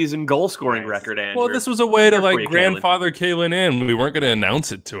postseason goal scoring record, Andrew. Well, this was a way to grandfather Calen in. We weren't going to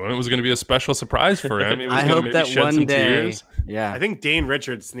announce it to him. It was going to be a special surprise for him. I hope that one day. Yeah, I think Dane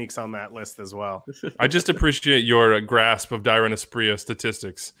Richards sneaks on that list as well. I just appreciate your grasp of Dairon Espria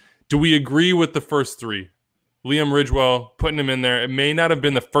statistics. Do we agree with the first 3? Liam Ridgewell, putting him in there. It may not have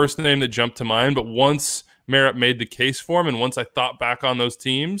been the first name that jumped to mind, but once Merritt made the case for him, and once I thought back on those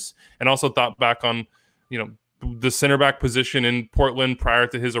teams, and also thought back on the center back position in Portland prior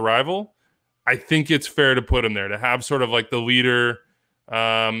to his arrival, I think it's fair to put him there, to have sort of like the leader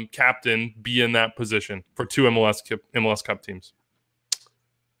captain be in that position for two MLS Cup teams.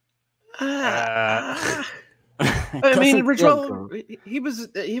 I mean, Ridgewell, he was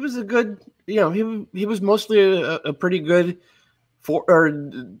a good, he was mostly a pretty good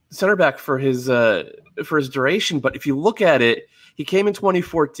center back for his duration. But if you look at it, he came in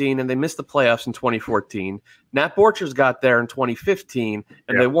 2014 and they missed the playoffs in 2014. Nat Borchers got there in 2015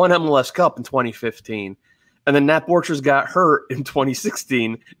 and they won MLS Cup in 2015. And then Nat Borchers got hurt in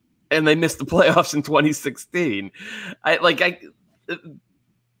 2016 and they missed the playoffs in 2016. I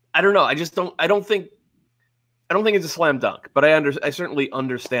don't know. I don't think it's a slam dunk, but I certainly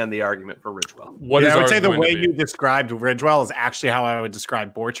understand the argument for Ridgewell. I would say the way you described Ridgewell is actually how I would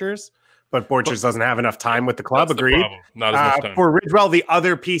describe Borchers, but Borchers doesn't have enough time with the club. Agreed. Not as much time. For Ridgewell, the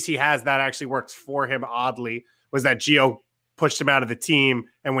other piece he has that actually works for him oddly was that Gio pushed him out of the team,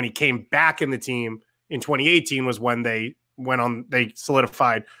 and when he came back in the team in 2018 was when they went on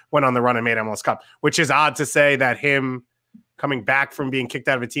the run and made MLS Cup, which is odd to say that him coming back from being kicked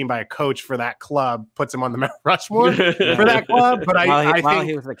out of a team by a coach for that club puts him on the Mount Rushmore for that club. But I think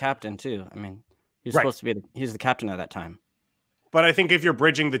he was the captain too. I mean, he's supposed to be he's the captain at that time. But I think if you're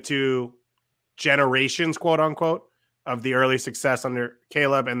bridging the two generations, quote unquote, of the early success under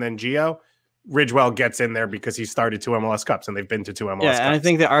Caleb and then Gio, Ridgewell gets in there because he started 2 MLS Cups and they've been to 2 MLS Cups. And I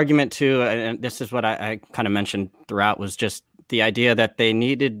think the argument too, and this is what I kind of mentioned throughout, was just the idea that they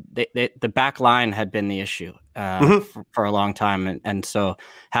needed the back line had been the issue for a long time, and so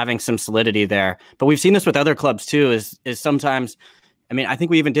having some solidity there. But we've seen this with other clubs too. Is sometimes, I mean, I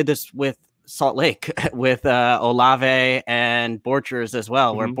think we even did this with Salt Lake with Olave and Borchers as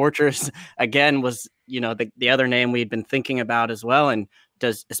well, where Borchers again was the other name we'd been thinking about as well, and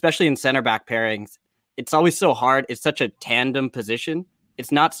does, especially in center back pairings, it's always so hard. It's such a tandem position.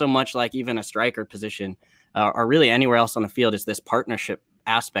 It's not so much like even a striker position. Or really anywhere else on the field, is this partnership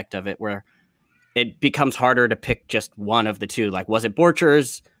aspect of it where it becomes harder to pick just one of the two. Like, was it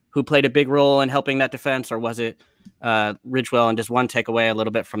Borchers who played a big role in helping that defense, or was it Ridgewell, and does one take away a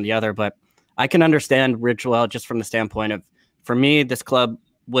little bit from the other? But I can understand Ridgewell just from the standpoint of, for me, this club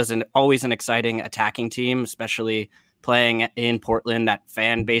was always an exciting attacking team, especially playing in Portland, that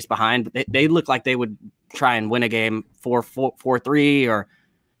fan base behind. They look like they would try and win a game 4-3 or.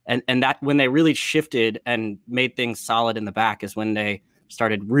 And that when they really shifted and made things solid in the back is when they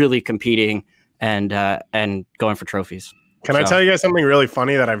started really competing and going for trophies. Can I tell you guys something really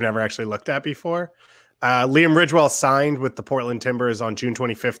funny that I've never actually looked at before? Liam Ridgewell signed with the Portland Timbers on June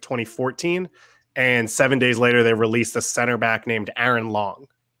 25th, 2014. And 7 days later, they released a center back named Aaron Long.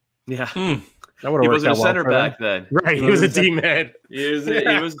 Yeah. He wasn't a center back then. Right. He was a D-man. He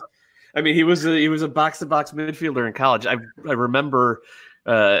was a box-to-box midfielder in college. I remember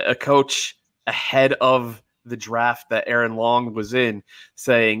a coach ahead of the draft that Aaron Long was in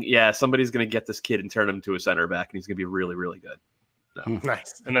saying, somebody's going to get this kid and turn him into a center back, and he's going to be really, really good. So.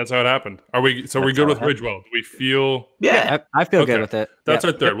 Nice. And that's how it happened. We're good with Ridgewell? Do we feel? Yeah, I feel good with it. That's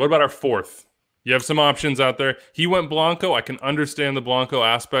our third. What about our fourth? You have some options out there. He went Blanco. I can understand the Blanco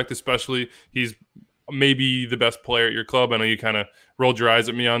aspect, especially he's maybe the best player at your club. I know you kind of rolled your eyes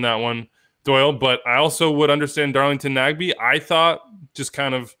at me on that one, Doyle, but I also would understand Darlington Nagbe. I thought, just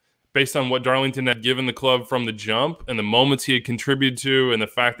kind of based on what Darlington had given the club from the jump and the moments he had contributed to, and the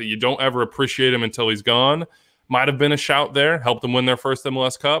fact that you don't ever appreciate him until he's gone, might have been a shout there, helped them win their first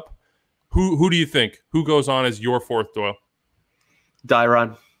MLS Cup. Who do you think? Who goes on as your fourth, Doyle?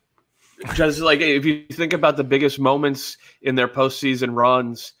 Dyron. Just like, if you think about the biggest moments in their postseason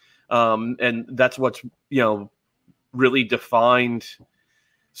runs, and that's what's really defined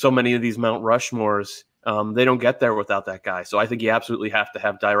so many of these Mount Rushmores. They don't get there without that guy. So I think you absolutely have to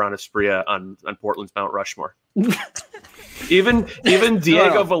have Dyron Espria on Portland's Mount Rushmore. even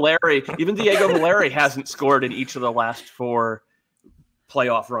Diego Valeri hasn't scored in each of the last 4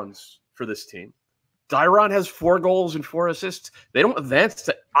 playoff runs for this team. Dyron has 4 goals and 4 assists. They don't advance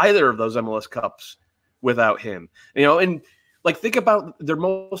to either of those MLS Cups without him. And like, think about their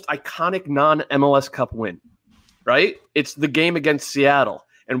most iconic non-MLS Cup win, right? It's the game against Seattle.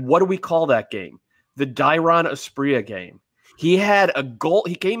 And what do we call that game? The Dyron Espria game. He had a goal.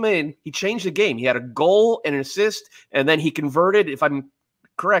 He came in, he changed the game. He had a goal and an assist, and then he converted, if I'm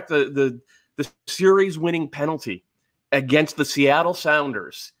correct, the series-winning penalty against the Seattle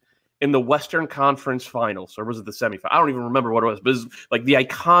Sounders in the Western Conference Finals, or was it the semifinal? I don't even remember what it was, but it was like the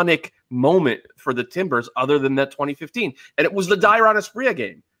iconic moment for the Timbers other than that 2015. And it was the Dyron Espria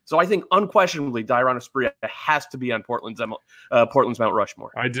game. So I think unquestionably Dairon Asprilla has to be on Portland's Mount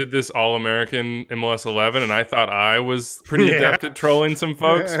Rushmore. I did this All-American MLS 11, and I thought I was pretty adept at trolling some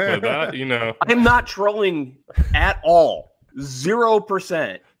folks, but that, I'm not trolling at all.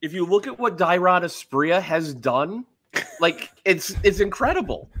 0%. If you look at what Dairon Asprilla has done, like it's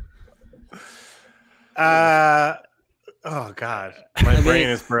incredible. Oh God, my brain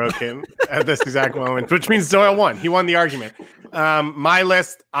is broken at this exact moment, which means Doyle won. He won the argument. My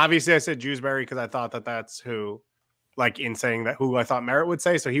list, obviously I said Jewsbury because I thought that's who, like in saying that, who I thought Merritt would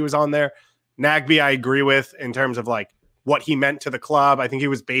say. So he was on there. Nagbe, I agree with in terms of like what he meant to the club. I think he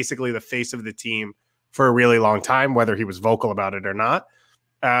was basically the face of the team for a really long time, whether he was vocal about it or not.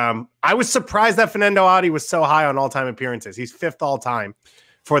 I was surprised that Fernando Adi was so high on all-time appearances. He's 5th all-time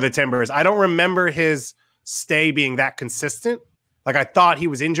for the Timbers. I don't remember his stay being that consistent. Like I thought he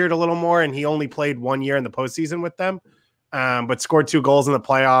was injured a little more, and he only played 1 year in the postseason with them, but scored 2 goals in the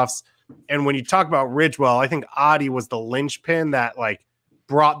playoffs. And when you talk about Ridgewell, I think Adi was the linchpin that like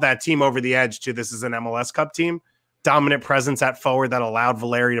brought that team over the edge to this is an MLS Cup team. Dominant presence at forward that allowed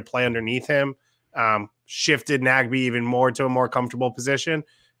Valeri to play underneath him. Shifted Nagbe even more to a more comfortable position.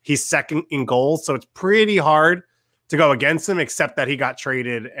 He's 2nd in goals, so it's pretty hard to go against him, except that he got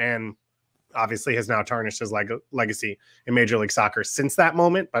traded and obviously has now tarnished his legacy in Major League Soccer since that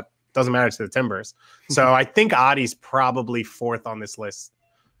moment, but doesn't matter to the Timbers. So I think Adi's probably 4th on this list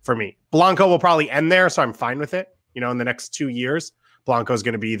for me. Blanco will probably end there, so I'm fine with it. In the next 2 years, Blanco's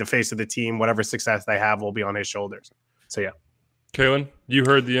going to be the face of the team. Whatever success they have will be on his shoulders. So yeah. Calen, you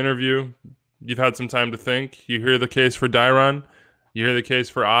heard the interview. You've had some time to think. You hear the case for Dairon. You hear the case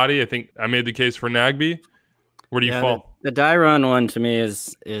for Adi. I think I made the case for Nagbe. Where do you fall? The Dairon one to me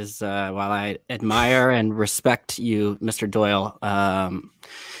is while I admire and respect you, Mr. Doyle,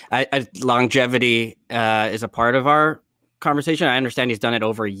 longevity is a part of our conversation. I understand he's done it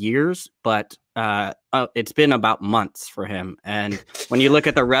over years, but it's been about months for him. And when you look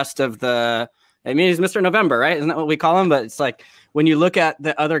at the rest of he's Mr. November, right? Isn't that what we call him? But it's like when you look at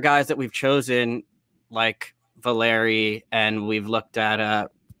the other guys that we've chosen, like Valeri, and we've looked at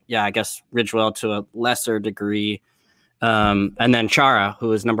I guess Ridgewell to a lesser degree. And then Chara,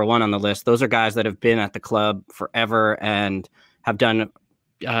 who is number 1 on the list. Those are guys that have been at the club forever and have done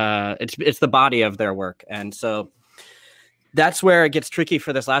it's the body of their work. And so that's where it gets tricky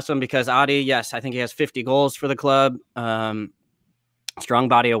for this last one, because Adi, yes, I think he has 50 goals for the club. Strong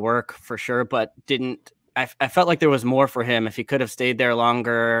body of work for sure, but I felt like there was more for him if he could have stayed there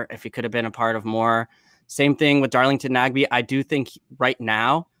longer, if he could have been a part of more. Same thing with Darlington Nagbe. I do think right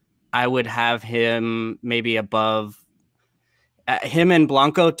now I would have him maybe above him and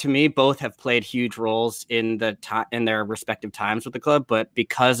Blanco. To me, both have played huge roles in their respective times with the club, but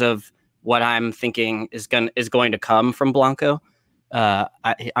because of what I'm thinking is going to come from Blanco,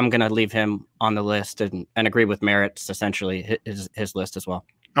 I'm going to leave him on the list and agree with Merritt's essentially his list as well.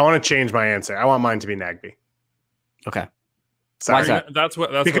 I want to change my answer. I want mine to be Nagbe. Okay. Sorry. That's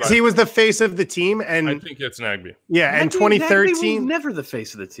because he was the face of the team, and I think it's Nagbe. Yeah, and 2013 Nagbe was never the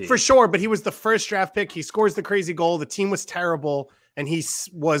face of the team for sure, but he was the first draft pick. He scores the crazy goal. The team was terrible, and he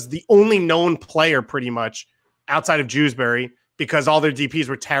was the only known player pretty much outside of Jewsbury because all their DPs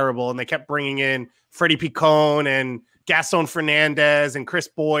were terrible, and they kept bringing in Freddie Picone and Gaston Fernandez and Chris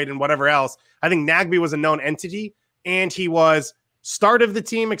Boyd and whatever else. I think Nagbe was a known entity, and he was start of the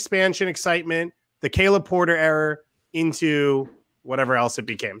team, expansion, excitement, the Caleb Porter era into whatever else it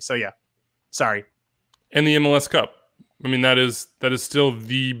became. So yeah, sorry. And the MLS Cup. I mean, that is still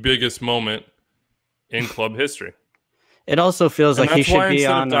the biggest moment in club history. It also feels like he should be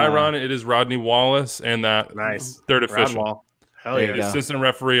on Dairon. It is Rodney Wallace and that third official. Hell yeah. The assistant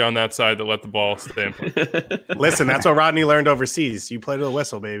referee on that side that let the ball stay in play. Listen, that's what Rodney learned overseas. You play to the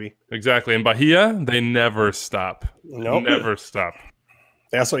whistle, baby. Exactly. In Bahia, they never stop. Nope. Never stop.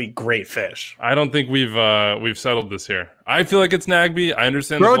 They also eat great fish. I don't think we've settled this here. I feel like it's Nagbe. I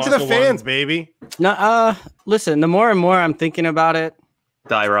understand. Throw it to the fans, baby. No, listen. The more and more I'm thinking about it,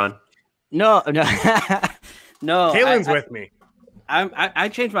 Dairon. No. Calen's with me. I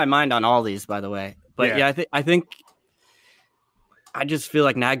changed my mind on all these, by the way. But yeah, I think I just feel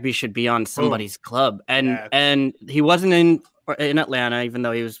like Nagbe should be on somebody's club, and he wasn't in Atlanta, even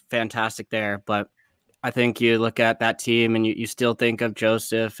though he was fantastic there, but. I think you look at that team and you still think of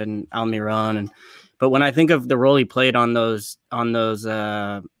Joseph and Almiron, but when I think of the role he played on those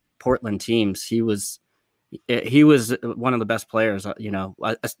Portland teams, he was one of the best players.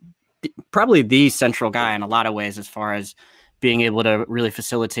 Probably the central guy in a lot of ways as far as being able to really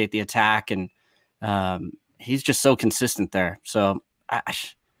facilitate the attack, and he's just so consistent there. So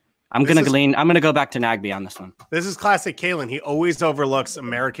I'm going to go back to Nagbe on this one. This is classic Calen. He always overlooks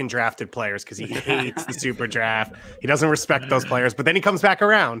American drafted players because he hates the super draft. He doesn't respect those players, but then he comes back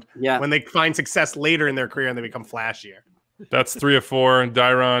around when they find success later in their career and they become flashier. That's 3 of 4.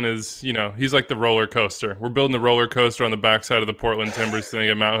 Dairon is, he's like the roller coaster. We're building the roller coaster on the backside of the Portland Timbers thing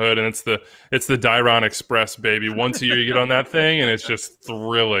at Mount Hood, and it's the Dairon Express, baby. Once a year you get on that thing, and it's just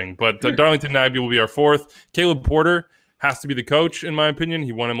thrilling. But Darlington Nagbe will be our 4th. Caleb Porter has to be the coach, in my opinion.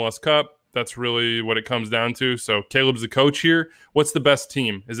 He won MLS Cup. That's really what it comes down to. So Caleb's the coach here. What's the best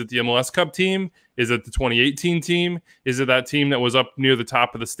team? Is it the MLS Cup team? Is it the 2018 team? Is it that team that was up near the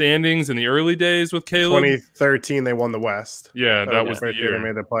top of the standings in the early days with Caleb? 2013, they won the West. Yeah, that was the year. They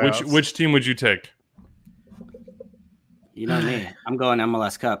made the playoffs. Which team would you take? You know me. I'm going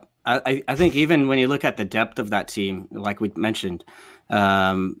MLS Cup. I think even when you look at the depth of that team, like we mentioned,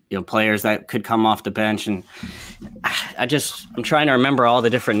 players that could come off the bench, and I'm trying to remember all the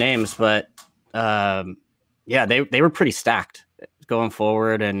different names, but they were pretty stacked going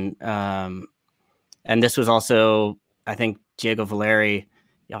forward, and this was also, I think, Diego Valeri.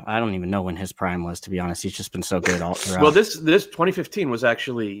 I don't even know when his prime was, to be honest. He's just been so good all throughout. Well, this 2015 was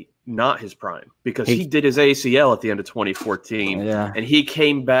actually not his prime because he did his ACL at the end of 2014, and he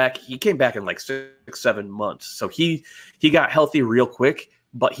came back. He came back in like 6-7 months, so he got healthy real quick.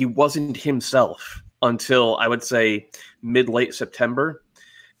 But he wasn't himself until I would say mid-late September,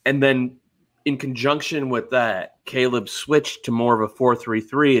 and then in conjunction with that, Caleb switched to more of a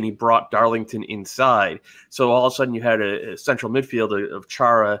 4-3-3, and he brought Darlington inside. So all of a sudden, you had a central midfield of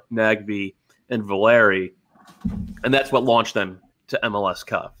Chara, Nagbe, and Valeri, and that's what launched them to MLS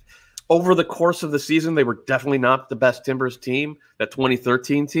Cup. Over the course of the season, they were definitely not the best Timbers team that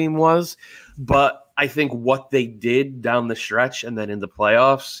 2013 team was, but I think what they did down the stretch and then in the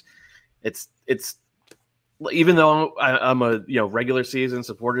playoffs, it's. Even though I'm a regular season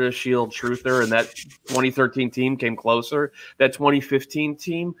supporter of Shield truther, and that 2013 team came closer, that 2015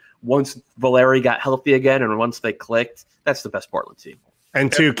 team, once Valeri got healthy again and once they clicked, that's the best Portland team.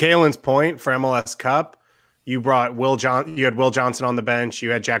 And to Calen's point for MLS Cup, you brought you had Will Johnson on the bench,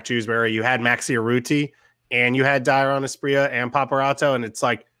 you had Jack Dewsbury, you had Maxi Arruti, and you had Dairon Asprilla and Paparazzo, and it's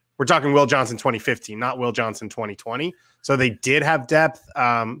like we're talking Will Johnson 2015, not Will Johnson 2020. So they did have depth.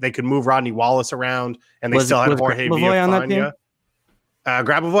 They could move Rodney Wallace around, and they still had Jorge Villafania.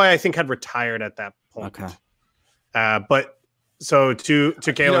 Grabavoy, I think, had retired at that point. Okay. But so to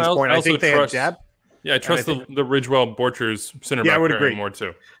Calen's point, I think they had depth. Yeah, I trust the Ridgewell Borchers center back pairing more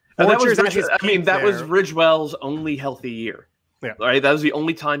too. That was Ridgewell's only healthy year. Yeah. Right. That was the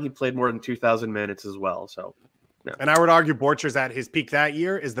only time he played more than 2,000 minutes as well. So, yeah. And I would argue Borchers at his peak that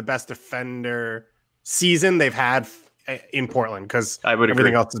year is the best defender season they've had in Portland, because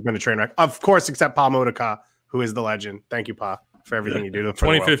everything else has been a train wreck. Of course, except Pa Motica, who is the legend. Thank you, Pa, for everything you do.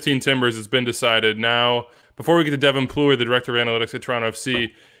 2015 Timbers has been decided. Now, before we get to Devin Pleuler, the director of analytics at Toronto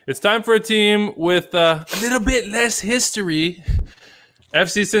FC, it's time for a team with a little bit less history.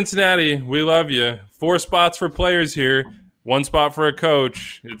 FC Cincinnati, we love you. 4 spots for players here. 1 spot for a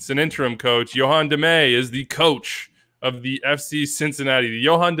coach. It's an interim coach. Johan Demey is the coach of the FC Cincinnati. The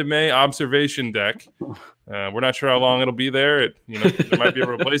Johan Demey observation deck. We're not sure how long it'll be there. There might be a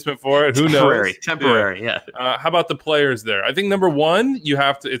replacement for it. Who knows? Temporary, yeah. How about the players there? I think number 1, you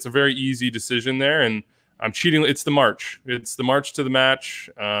have to. It's a very easy decision there, and I'm cheating. It's the march. It's the march to the match.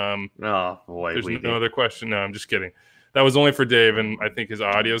 Oh boy, there's no other question. No, I'm just kidding. That was only for Dave, and I think his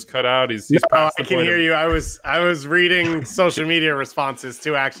audio's cut out. He's I can hear you. I was reading social media responses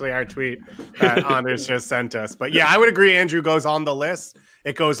to actually our tweet that Anders just sent us. But yeah, I would agree. Andrew goes on the list.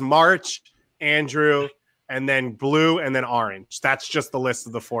 It goes March, Andrew, and then blue, and then orange. That's just the list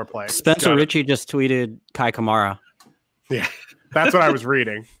of the 4 players. Spencer Ritchie just tweeted Kai Kamara. Yeah, that's what I was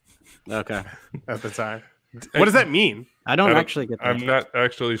reading. Okay. At the time. What does that mean? I don't actually get that. I'm not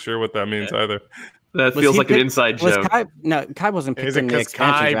actually sure what that means either. That feels like an inside joke. Kai wasn't picked in the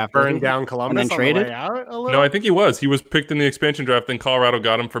expansion Kai draft. Burned down Columbus and then traded? On the way out a little? No, I think he was. He was picked in the expansion draft, and Colorado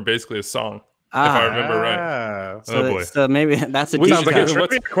got him for basically a song. If I remember right. So, boy. So maybe that's a sounds like you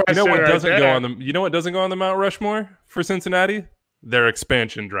know what doesn't go on the You know what doesn't go on the Mount Rushmore for Cincinnati? Their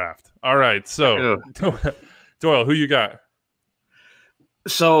expansion draft. All right. So Doyle, who you got?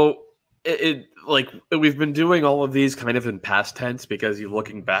 So we've been doing all of these kind of in past tense because you're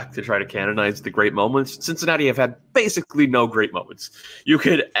looking back to try to canonize the great moments. Cincinnati have had basically no great moments. You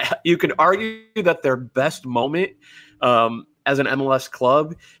could argue that their best moment as an MLS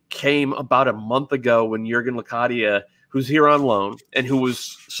club came about a month ago when Jurgen Locadia, who's here on loan and who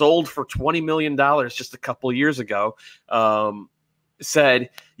was sold for $20 million just a couple of years ago, said,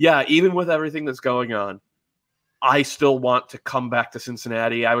 yeah, even with everything that's going on, I still want to come back to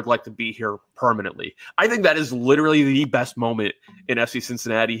Cincinnati. I would like to be here permanently. I think that is literally the best moment in FC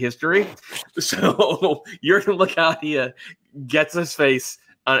Cincinnati history. So Jurgen Locadia gets his face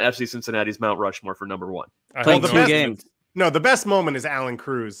on FC Cincinnati's Mount Rushmore for number 1. Playing 2 games. No, the best moment is Alan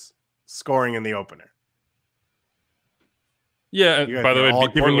Cruz scoring in the opener. Yeah, by the way, all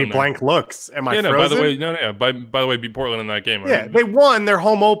giving me blank looks. Am I frozen? By the way, by the way, beat Portland in that game. Yeah, they won their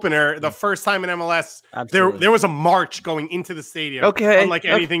home opener the first time in MLS. There was a march going into the stadium. Okay, unlike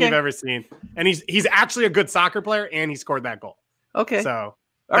anything you've ever seen. And he's actually a good soccer player, and he scored that goal. Okay, so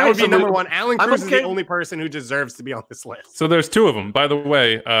that would be number 1. Alan Cruz is the only person who deserves to be on this list. So there's 2 of them. By the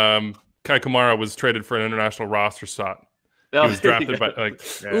way, Kai Kamara was traded for an international roster spot. He was drafted by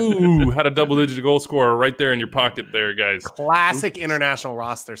had a double-digit goal scorer right there in your pocket there, guys. Classic international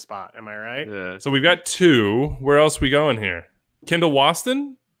roster spot. Am I right? Yeah. So we've got 2. Where else we going here? Kendall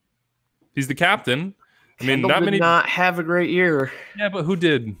Waston? He's the captain. I mean, Kendall did not have a great year. Yeah, but who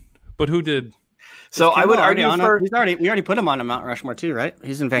did? So I would argue we already put him on a Mount Rushmore too, right?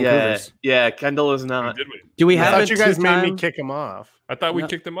 He's in Vancouver. Yeah, Kendall is not. Did we? Do we have? I thought you guys made me kick him off. I thought we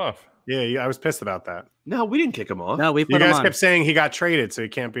kicked him off. Yeah, I was pissed about that. No, we didn't kick him off. No, we put him on. You guys kept saying he got traded, so he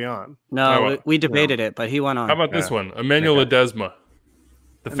can't be on. No, we debated it, but he went on. How about this one? Emmanuel Ledesma.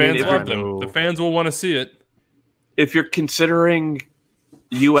 The fans love them. The fans will want to see it. If you're considering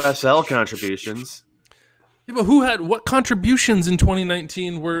USL contributions. Yeah, but what contributions in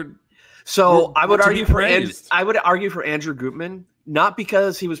 2019 were... So I would argue for Andrew Gutman, not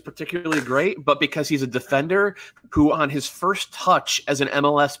because he was particularly great, but because he's a defender who, on his first touch as an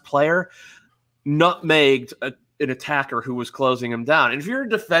MLS player, nutmegged an attacker who was closing him down. And if you're a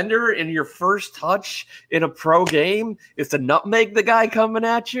defender and your first touch in a pro game is to nutmeg the guy coming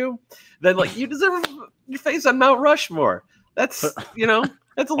at you, then you deserve your face on Mount Rushmore. That's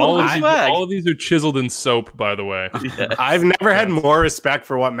That's a little swag. All of these are chiseled in soap, by the way. Yes. I've never had more respect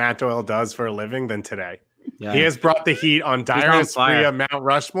for what Matt Doyle does for a living than today. Yeah. He has brought the heat on Diarra Mount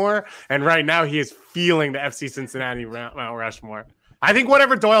Rushmore, and right now he is feeling the FC Cincinnati Mount Rushmore. I think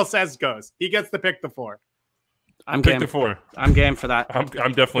whatever Doyle says goes. He gets to pick the 4. I'm game. The 4. I'm game for that. I'm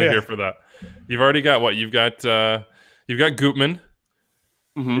definitely here for that. You've already got what? You've got Gutman.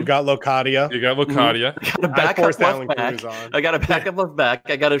 Mm-hmm. You got Locadia. Mm-hmm. I got a backup left back.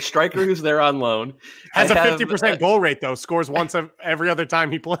 I got a striker who's there on loan. Has a 50% goal rate, though. Scores once every other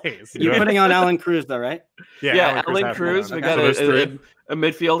time he plays. You're putting on Alan Cruz, though, right? Yeah, Alan Cruz. We got a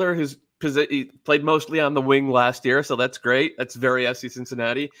midfielder who's he played mostly on the wing last year, so that's great. That's very FC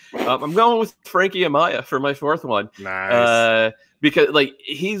Cincinnati. I'm going with Frankie Amaya for my 4th one. Nice. Because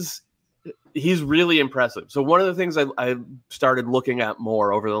he's really impressive. So one of the things I started looking at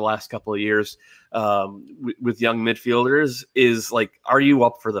more over the last couple of years with young midfielders is are you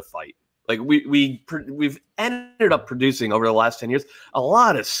up for the fight? We've ended up producing over the last 10 years a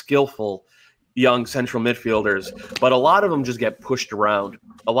lot of skillful young central midfielders, but a lot of them just get pushed around.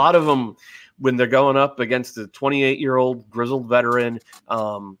 A lot of them, when they're going up against a 28-year-old grizzled veteran,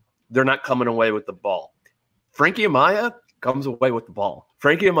 they're not coming away with the ball. Frankie Amaya comes away with the ball.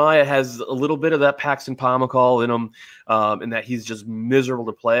 Frankie Amaya has a little bit of that Paxton Pomacall in him, and that he's just miserable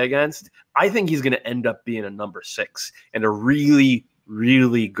to play against. I think he's going to end up being a number 6 and a really,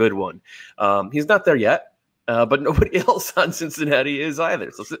 really good one. He's not there yet, but nobody else on Cincinnati is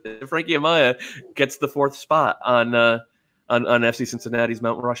either. So Frankie Amaya gets the 4th spot on FC Cincinnati's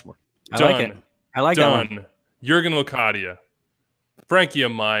Mount Rushmore. I like it. I like that one. Jurgen Locadia, Frankie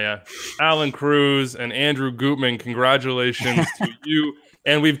Amaya, Alan Cruz, and Andrew Gutman. Congratulations to you.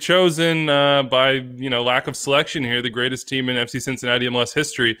 And we've chosen, by lack of selection here, the greatest team in FC Cincinnati MLS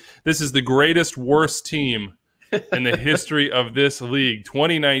history. This is the greatest, worst team in the history of this league.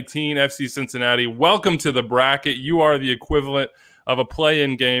 2019 FC Cincinnati. Welcome to the bracket. You are the equivalent of a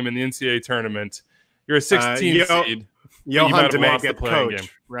play-in game in the NCAA tournament. You're a 16 seed. Johan Demey gets coach, game.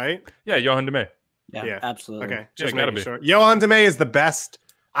 Right? Yeah, Johan Demey. Yeah, absolutely. Okay, just making sure. Johan Demey is the best,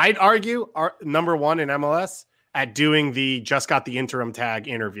 I'd argue, number 1 in MLS at doing the just got the interim tag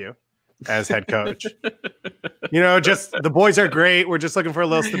interview as head coach. Just the boys are great. We're just looking for a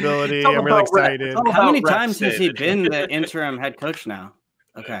little stability. I'm really excited. How many times has he been the interim head coach now?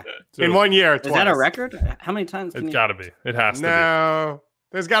 Okay. In 1 year, twice. Is that a record? How many times? It's got to be. It has to be. No,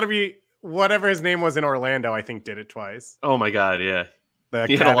 there's got to be. Whatever his name was in Orlando, I think did it twice. Oh my God, yeah. The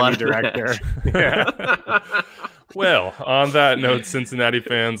academy director. Yeah. Well, on that note, Cincinnati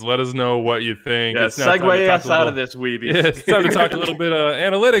fans, let us know what you think. Yeah, segue us out of this, weeby. Yeah, it's time to talk a little bit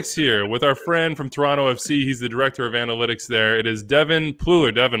analytics here with our friend from Toronto FC. He's the director of analytics there. It is Devin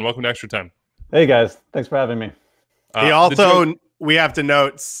Pleuler. Devin, welcome to Extra Time. Hey, guys. Thanks for having me. He also we have to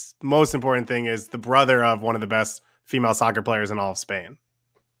note, most important thing is the brother of one of the best female soccer players in all of Spain.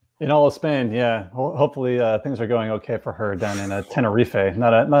 In all of Spain, yeah. Hopefully things are going okay for her down in Tenerife.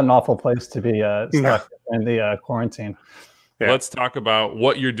 Not an awful place to be stuck in the quarantine. Yeah. Let's talk about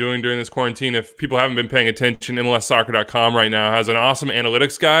what you're doing during this quarantine. If people haven't been paying attention, MLSsoccer.com right now has an awesome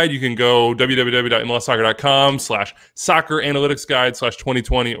analytics guide. You can go www.mlssoccer.com/soccer analytics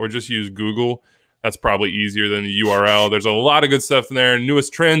guide/2020, or just use Google. That's probably easier than the URL. There's a lot of good stuff in there.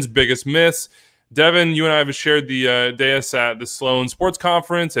 Newest trends, biggest myths. Devin, you and I have shared the dais at the Sloan Sports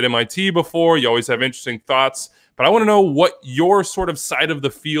Conference at MIT before. You always have interesting thoughts. But I want to know what your sort of side of the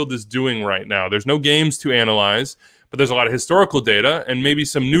field is doing right now. There's no games to analyze, but there's a lot of historical data and maybe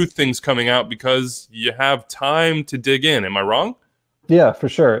some new things coming out because you have time to dig in. Am I wrong? Yeah, for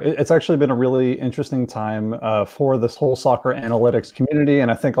sure. It's actually been a really interesting time for this whole soccer analytics community, and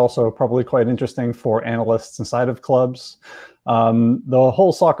I think also probably quite interesting for analysts inside of clubs. The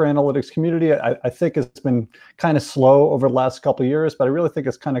whole soccer analytics community, I think it's been kind of slow over the last couple of years, but I really think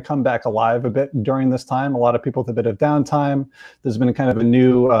it's kind of come back alive a bit during this time. A lot of people with a bit of downtime. There's been kind of a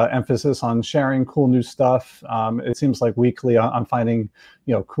new emphasis on sharing cool new stuff. It seems like weekly I'm finding,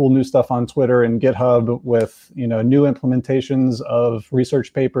 cool new stuff on Twitter and GitHub with, new implementations of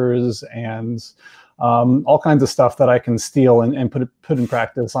research papers and all kinds of stuff that I can steal and put in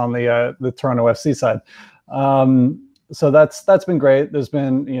practice on the Toronto FC side. So that's been great. There's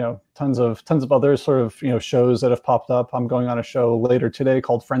been tons of other sort of shows that have popped up. I'm going on a show later today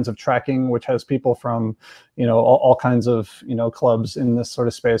called Friends of Tracking, which has people from all kinds of clubs in this sort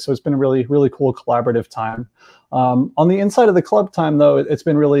of space. So it's been a really, really cool collaborative time. On the inside of the club time, though, it's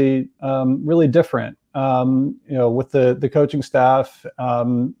been really really different. With the coaching staff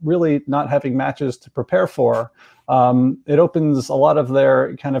really not having matches to prepare for. It opens a lot of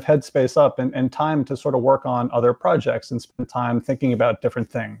their kind of headspace up and time to sort of work on other projects and spend time thinking about different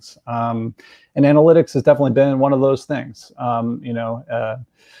things. And analytics has definitely been one of those things.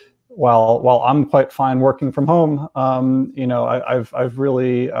 While I'm quite fine working from home, I've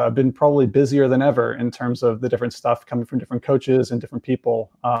really been probably busier than ever in terms of the different stuff coming from different coaches and different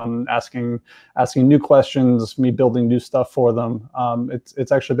people, asking new questions, me building new stuff for them.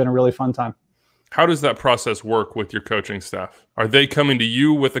 It's actually been a really fun time. How does that process work with your coaching staff? Are they coming to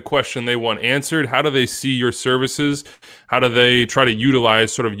you with a question they want answered? How do they see your services? How do they try to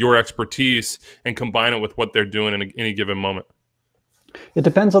utilize sort of your expertise and combine it with what they're doing in any given moment? It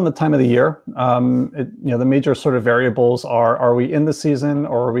depends on the time of the year. The major sort of variables are we in the season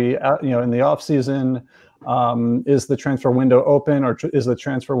or are we in the off season? Is the transfer window open or is the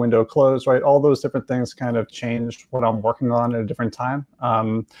transfer window closed, right? All those different things kind of changed what I'm working on at a different time.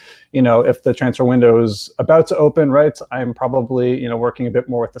 If the transfer window is about to open, right, I'm probably, working a bit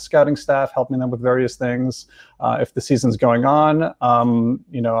more with the scouting staff, helping them with various things. If the season's going on, I'm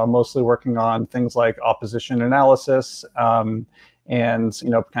mostly working on things like opposition analysis and,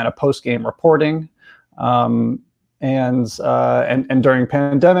 kind of post-game reporting. And during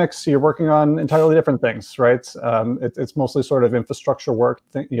pandemics, you're working on entirely different things, right? It's mostly sort of infrastructure work.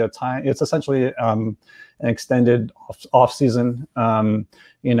 Time. It's essentially an extended off season.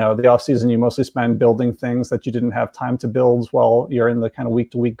 The off season you mostly spend building things that you didn't have time to build while you're in the kind of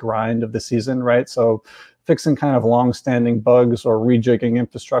week-to-week grind of the season, right? So fixing kind of long-standing bugs or rejigging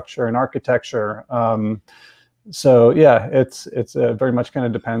infrastructure and architecture. So yeah, it's very much kind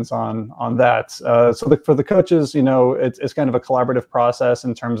of depends on that. So for the coaches, it's kind of a collaborative process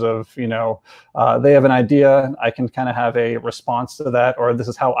in terms of they have an idea, I can kind of have a response to that, or this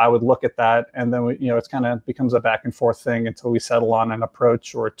is how I would look at that, and then it's kind of becomes a back and forth thing until we settle on an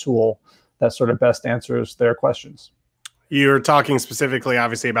approach or a tool that sort of best answers their questions. You're talking specifically,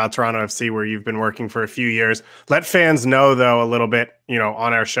 obviously, about Toronto FC, where you've been working for a few years. Let fans know, though, a little bit.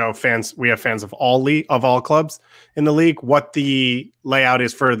 On our show, we have fans of all clubs in the league. What the layout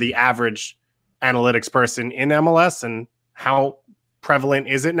is for the average analytics person in MLS, and how prevalent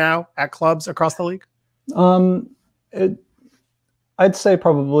is it now at clubs across the league? I'd say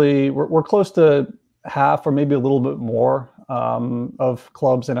probably we're close to half, or maybe a little bit more. Of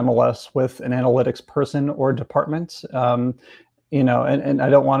clubs in MLS with an analytics person or department, and I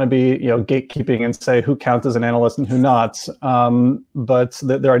don't want to be gatekeeping and say who counts as an analyst and who not, but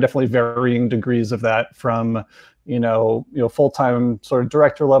there are definitely varying degrees of that from full-time sort of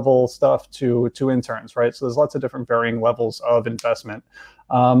director level stuff to interns, right? So there's lots of different varying levels of investment,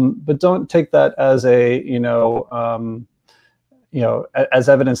 but don't take that as a as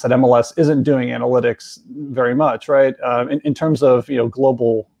evidence that MLS isn't doing analytics very much, right? In terms of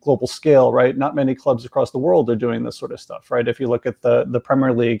global scale, right? Not many clubs across the world are doing this sort of stuff, right? If you look at the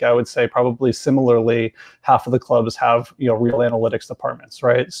Premier League, I would say probably similarly, half of the clubs have real analytics departments,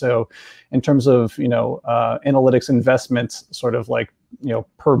 right? So in terms of analytics investments, sort of like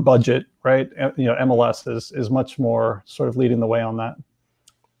per budget, right? MLS is much more sort of leading the way on that.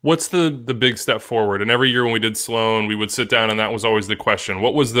 What's the big step forward? And every year when we did Sloan, we would sit down and that was always the question.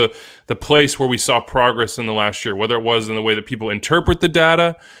 What was the place where we saw progress in the last year, whether it was in the way that people interpret the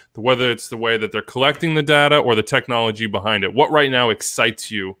data, whether it's the way that they're collecting the data or the technology behind it? What right now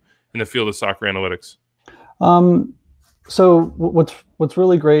excites you in the field of soccer analytics? So what's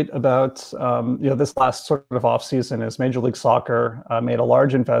really great about this last sort of off season is Major League Soccer made a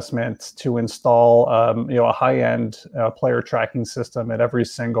large investment to install a high-end player tracking system at every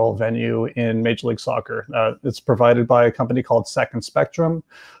single venue in Major League Soccer. It's provided by a company called Second Spectrum,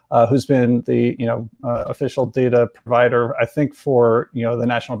 who's been the official data provider, I think, for the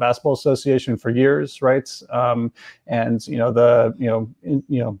National Basketball Association for years, right? And the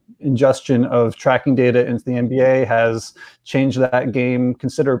ingestion of tracking data into the NBA has changed that game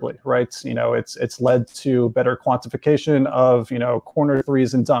considerably, right? It's led to better quantification of corner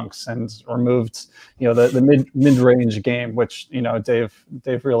threes and dunks, and removed the mid-range game, which Dave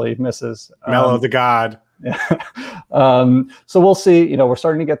really misses. Mellow the God. Yeah. So we'll see. We're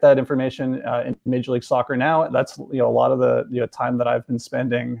starting to get that information in Major League Soccer now. That's a lot of the time that I've been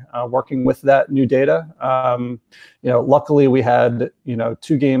spending working with that new data. Luckily we had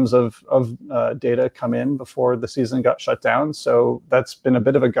 2 games of data come in before the season got shut down. So that's been a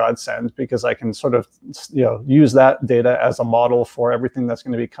bit of a godsend, because I can sort of use that data as a model for everything that's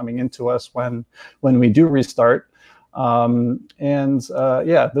going to be coming into us when we do restart.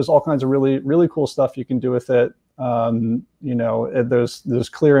 There's all kinds of really cool stuff you can do with it. There's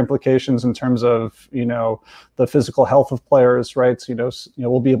clear implications in terms of the physical health of players, right? So,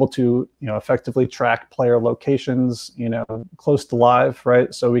 we'll be able to effectively track player locations close to live,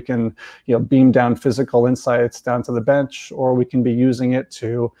 right? So we can beam down physical insights down to the bench, or we can be using it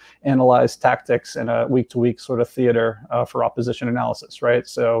to analyze tactics in a week-to-week sort of theater for opposition analysis, right?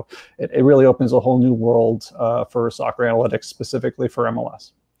 So it really opens a whole new world for soccer analytics, specifically for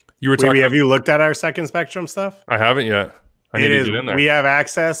MLS. Have you looked at our Second Spectrum stuff? I haven't yet. I need to get in there. We have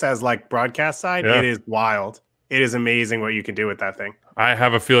access as like broadcast side. Yeah. It is wild. It is amazing what you can do with that thing. I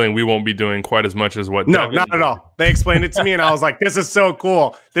have a feeling we won't be doing quite as much as what. No, Devin not at all. They explained it to me, and I was like, "This is so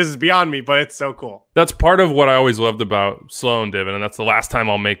cool. This is beyond me, but it's so cool." That's part of what I always loved about Sloan, Devin, and that's the last time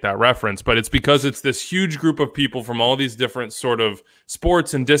I'll make that reference. But it's because it's this huge group of people from all these different sort of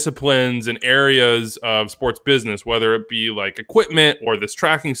sports and disciplines and areas of sports business, whether it be like equipment or this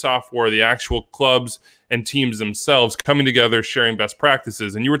tracking software, the actual clubs and teams themselves coming together, sharing best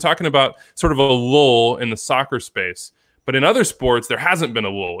practices. And you were talking about sort of a lull in the soccer space. But in other sports, there hasn't been a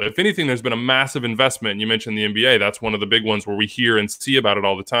lull. If anything, there's been a massive investment. You mentioned the NBA. That's one of the big ones where we hear and see about it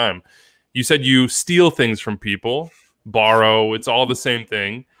all the time. You said you steal things from people, borrow. It's all the same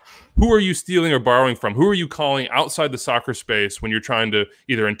thing. Who are you stealing or borrowing from? Who are you calling outside the soccer space when you're trying to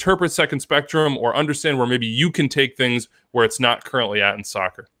either interpret Second Spectrum or understand where maybe you can take things where it's not currently at in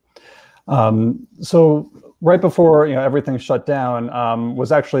soccer? So right before everything shut down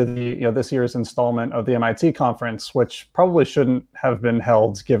was actually the this year's installment of the MIT conference, which probably shouldn't have been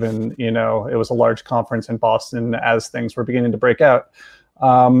held, given it was a large conference in Boston as things were beginning to break out.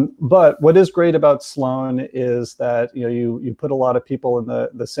 But what is great about Sloan is that you put a lot of people in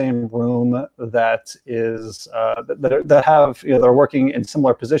the same room that is that have they're working in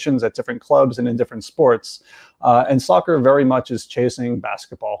similar positions at different clubs and in different sports, and soccer very much is chasing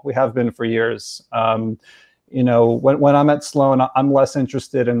basketball. We have been for years. When I'm at Sloan, I'm less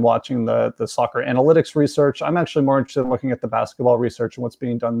interested in watching the soccer analytics research. I'm actually more interested in looking at the basketball research and what's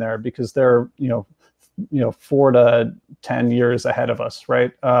being done there, because they're 4 to 10 years ahead of us,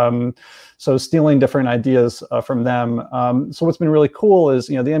 right? So stealing different ideas from them. So what's been really cool is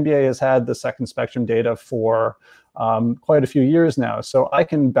the NBA has had the Second Spectrum data for quite a few years now. So I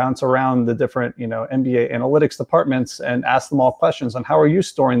can bounce around the different NBA analytics departments and ask them all questions on how are you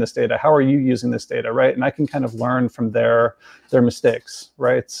storing this data? How are you using this data, right? And I can kind of learn from their mistakes,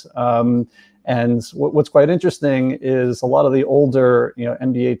 right? And what's quite interesting is a lot of the older,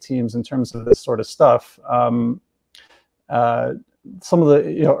 NBA teams, in terms of this sort of stuff, some of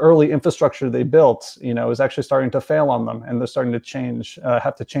the early infrastructure they built, is actually starting to fail on them, and they're starting to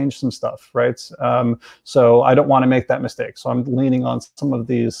have to change some stuff, right? So I don't want to make that mistake. So I'm leaning on some of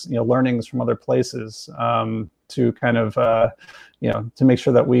these learnings from other places to kind of to make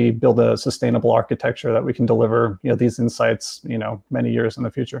sure that we build a sustainable architecture that we can deliver these insights many years in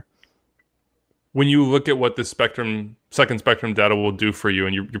the future. When you look at what the second spectrum data will do for you,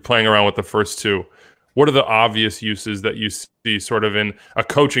 and you're playing around with the first two, what are the obvious uses that you see sort of in a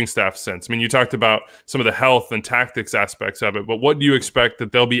coaching staff sense? I mean, you talked about some of the health and tactics aspects of it, but what do you expect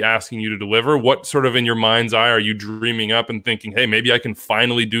that they'll be asking you to deliver? What sort of in your mind's eye are you dreaming up and thinking, hey, maybe I can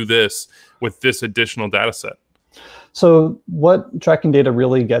finally do this with this additional data set? So what tracking data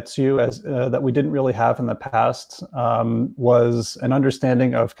really gets you that we didn't really have in the past was an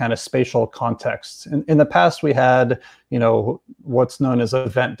understanding of kind of spatial context. In the past, we had, what's known as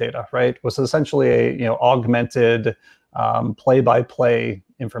event data, right? It was essentially a, augmented play-by-play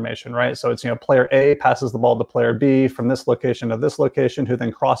information, right? So it's, player A passes the ball to player B from this location to this location, who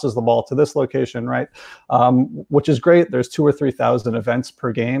then crosses the ball to this location, right? Which is great. There's 2,000 or 3,000 events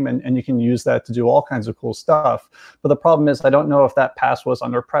per game, and you can use that to do all kinds of cool stuff. But the problem is I don't know if that pass was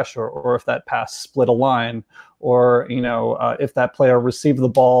under pressure, or if that pass split a line, or if that player received the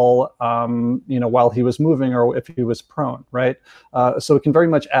ball while he was moving, or if he was prone, right? So it can very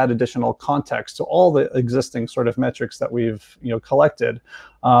much add additional context to all the existing sort of metrics that we've collected.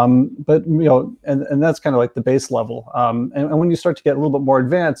 But and that's kind of like the base level. And when you start to get a little bit more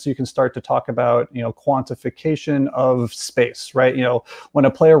advanced, you can start to talk about quantification of space, right? When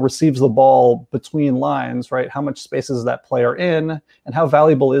a player receives the ball between lines, right? How much space is that player in, and how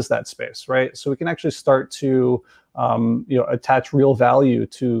valuable is that space, right? So we can actually start to attach real value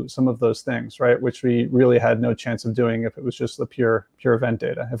to some of those things, right? Which we really had no chance of doing if it was just the pure event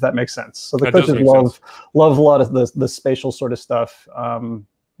data, if that makes sense. So the coaches love a lot of the spatial sort of stuff.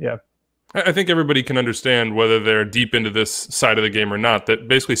 Yeah. I think everybody can understand, whether they're deep into this side of the game or not, that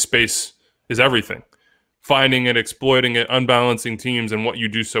basically space is everything. Finding it, exploiting it, unbalancing teams, and what you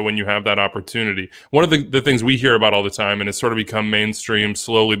do so when you have that opportunity. One of the things we hear about all the time, and it's sort of become mainstream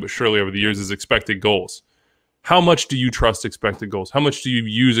slowly but surely over the years, is expected goals. How much do you trust expected goals? How much do you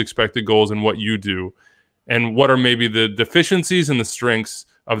use expected goals in what you do? And what are maybe the deficiencies and the strengths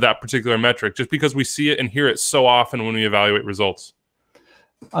of that particular metric, just because we see it and hear it so often when we evaluate results?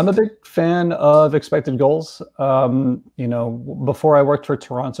 I'm a big fan of expected goals. Before I worked for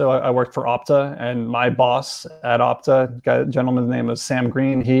Toronto, I worked for Opta, and my boss at Opta, a gentleman's name was Sam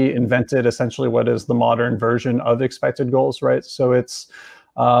Green. He invented essentially what is the modern version of expected goals, right? So it's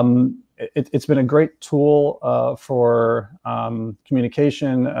been a great tool for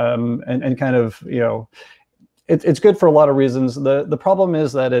communication and kind of, it's good for a lot of reasons. The problem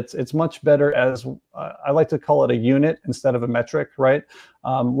is that it's much better as, I like to call it a unit instead of a metric, right?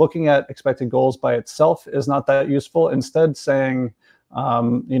 Looking at expected goals by itself is not that useful. Instead, saying,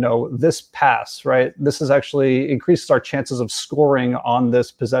 this pass, right? This has actually increased our chances of scoring on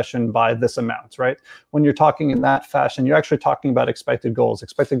this possession by this amount, right? When you're talking in that fashion, you're actually talking about expected goals.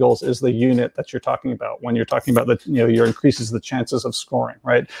 Expected goals is the unit that you're talking about when you're talking about your increases the chances of scoring,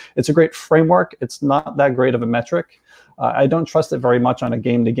 right? It's a great framework. It's not that great of a metric. I don't trust it very much on a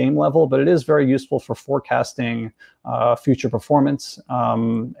game-to-game level, but it is very useful for forecasting future performance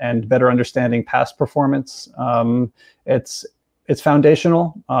and better understanding past performance. It's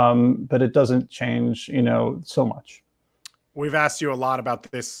foundational, but it doesn't change, so much. We've asked you a lot about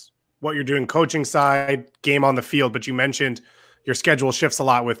this, what you're doing coaching side, game on the field, but you mentioned your schedule shifts a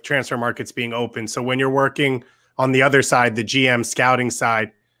lot with transfer markets being open. So when you're working on the other side, the GM scouting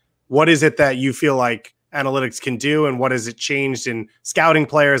side, what is it that you feel like analytics can do, and what has it changed in scouting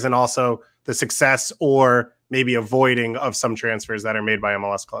players, and also the success or maybe avoiding of some transfers that are made by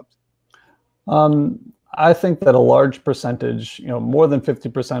MLS clubs? I think that a large percentage, more than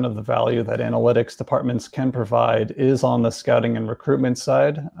 50% of the value that analytics departments can provide is on the scouting and recruitment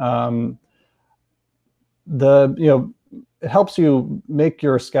side. It helps you make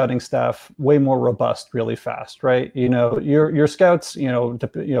your scouting staff way more robust really fast, right? Your scouts,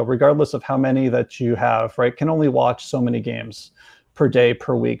 regardless of how many that you have, right, can only watch so many games per day,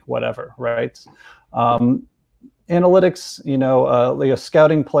 per week, whatever, right? Analytics,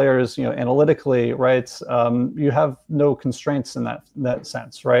 scouting players, analytically, right? You have no constraints in that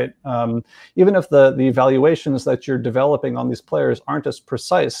sense, right? Even if the evaluations that you're developing on these players aren't as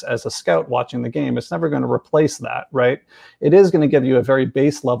precise as a scout watching the game, it's never going to replace that, right? It is going to give you a very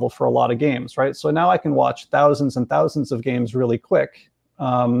base level for a lot of games, right? So now I can watch thousands and thousands of games really quick.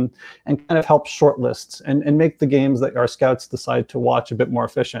 And kind of help shortlists and make the games that our scouts decide to watch a bit more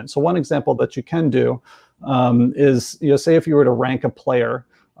efficient. So one example that you can do is, say if you were to rank a player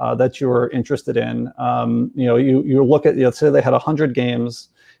that you were interested in, you look at, say they had 100 games,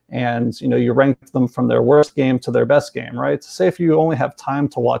 and you rank them from their worst game to their best game, right? Say if you only have time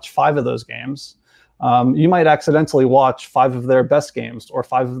to watch 5 of those games, You might accidentally watch 5 of their best games or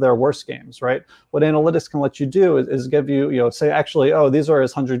 5 of their worst games, right? What analytics can let you do is give you, say actually, oh, these are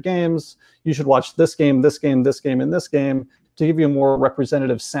his 100 games. You should watch this game, this game, this game, and this game, to give you a more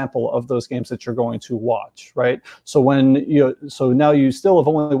representative sample of those games that you're going to watch, right? So so now you still have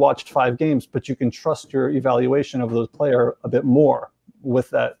only watched 5 games, but you can trust your evaluation of those player a bit more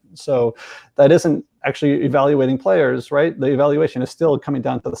with that. So that isn't actually evaluating players, right? The evaluation is still coming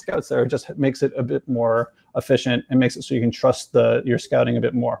down to the scouts there. It just makes it a bit more efficient and makes it so you can trust your scouting a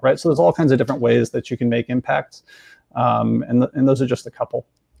bit more, right? So there's all kinds of different ways that you can make impacts, and those are just a couple.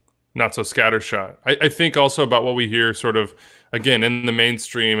 Not so scattershot. I think also about what we hear sort of, again, in the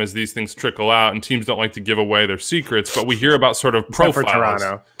mainstream as these things trickle out, and teams don't like to give away their secrets, but we hear about sort of profiles. For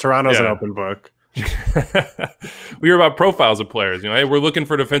Toronto. Toronto's an open book. We hear about profiles of players. Hey, we're looking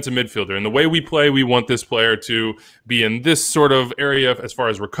for a defensive midfielder, and the way we play, we want this player to be in this sort of area as far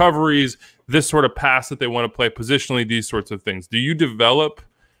as recoveries, this sort of pass that they want to play positionally, these sorts of things. Do you develop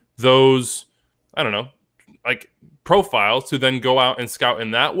those, I don't know, like profiles to then go out and scout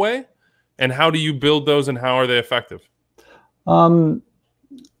in that way? And how do you build those, and how are they effective?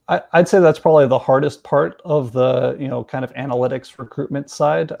 I'd say that's probably the hardest part of the kind of analytics recruitment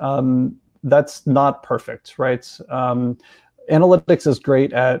side. That's not perfect, right? Analytics is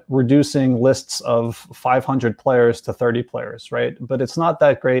great at reducing lists of 500 players to 30 players, right? But it's not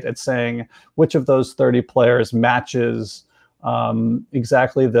that great at saying which of those 30 players matches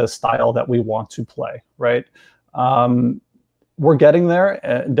exactly the style that we want to play, right? We're getting there.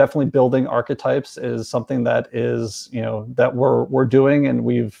 Definitely building archetypes is something that is, that we're doing, and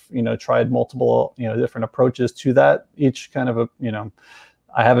we've, tried multiple, different approaches to that. Each kind of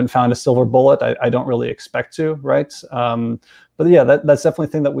I haven't found a silver bullet. I don't really expect to, right? But yeah, that's definitely a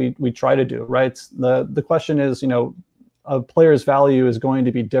thing that we try to do, right? The question is, a player's value is going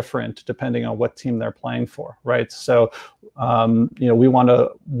to be different depending on what team they're playing for, right? So, we want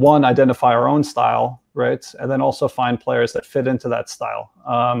to, identify our own style, right? And then also find players that fit into that style.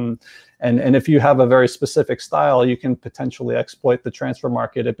 And if you have a very specific style, you can potentially exploit the transfer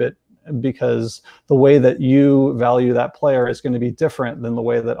market a bit, because the way that you value that player is going to be different than the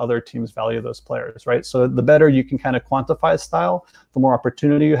way that other teams value those players, right? So the better you can kind of quantify style, the more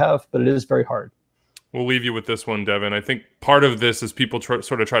opportunity you have, but it is very hard. We'll leave you with this one, Devin. I think part of this, as people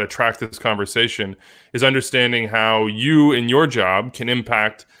sort of try to track this conversation, is understanding how you in your job can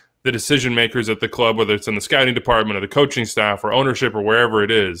impact the decision makers at the club, whether it's in the scouting department or the coaching staff or ownership or wherever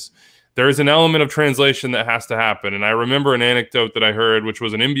it is. There is an element of translation that has to happen. And I remember an anecdote that I heard, which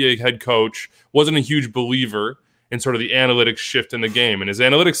was an NBA head coach wasn't a huge believer in sort of the analytics shift in the game. And his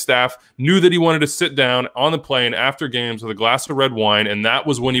analytics staff knew that he wanted to sit down on the plane after games with a glass of red wine, and that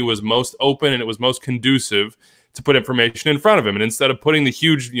was when he was most open and it was most conducive to put information in front of him. And instead of putting the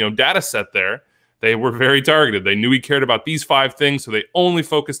huge data set there, they were very targeted. They knew he cared about these 5 things, so they only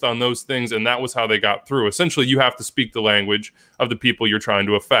focused on those things, and that was how they got through. Essentially, you have to speak the language of the people you're trying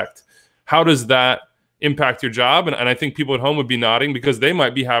to affect. How does that impact your job? And I think people at home would be nodding, because they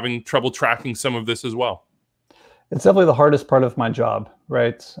might be having trouble tracking some of this as well. It's definitely the hardest part of my job,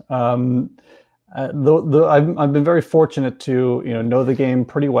 right? I've been very fortunate to know the game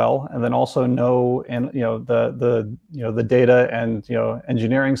pretty well, and then also know the data and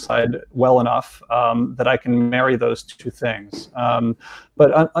engineering side well enough that I can marry those 2 things.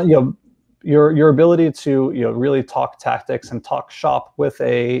 But your ability to really talk tactics and talk shop with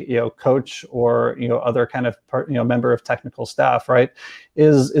a coach or other kind of member of technical staff, right,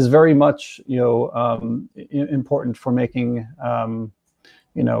 is very much important for making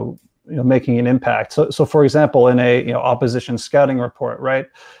making an impact. So for example, in a opposition scouting report, right,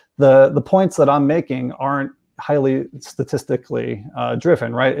 the points that I'm making aren't highly statistically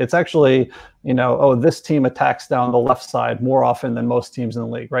driven, right? It's actually this team attacks down the left side more often than most teams in the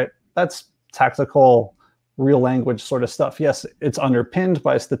league, right? That's tactical, real language sort of stuff. Yes, it's underpinned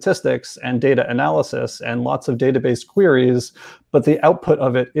by statistics and data analysis and lots of database queries, but the output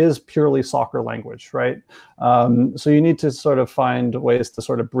of it is purely soccer language, right? So you need to sort of find ways to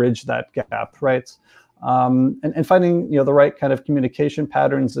sort of bridge that gap, right? And finding the right kind of communication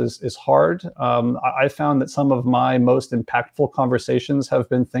patterns is hard. I found that some of my most impactful conversations have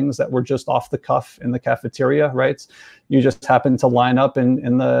been things that were just off the cuff in the cafeteria, right? You just happen to line up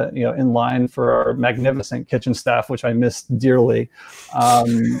in line for our magnificent kitchen staff, which I miss dearly.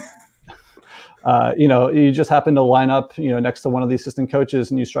 you just happen to line up, next to one of the assistant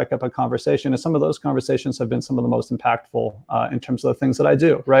coaches and you strike up a conversation. And some of those conversations have been some of the most impactful in terms of the things that I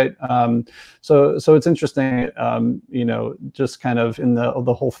do. Right. So it's interesting, just kind of in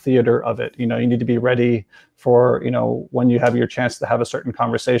the whole theater of it. You need to be ready for, when you have your chance to have a certain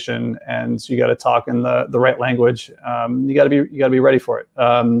conversation, and you got to talk in the right language. You got to be ready for it.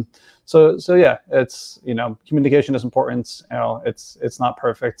 So yeah, it's, communication is important. It's not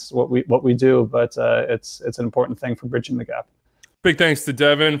perfect what we do, but it's an important thing for bridging the gap. Big thanks to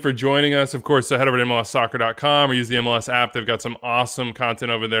Devin for joining us. Of course, head over to MLSsoccer.com or use the MLS app. They've got some awesome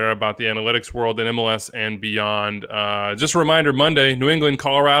content over there about the analytics world and MLS and beyond. Just a reminder, Monday, New England,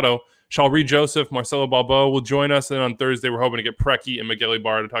 Colorado. Shalrie Joseph, Marcelo Balboa will join us. And on Thursday, we're hoping to get Preki and Miguel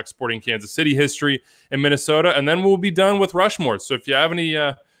Ibarra to talk Sporting Kansas City history in Minnesota. And then we'll be done with Rushmore. So if you have any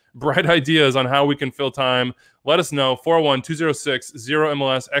bright ideas on how we can fill time, let us know.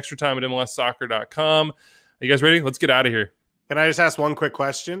 401-206-0MLS, Extratime at MLSsoccer.com. Are you guys ready? Let's get out of here. Can I just ask one quick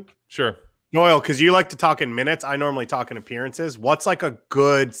question? Sure. Doyle, because you like to talk in minutes. I normally talk in appearances. What's like a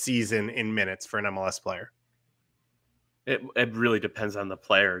good season in minutes for an MLS player? It really depends on the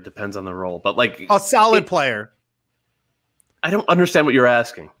player, depends on the role. But like a solid player. I don't understand what you're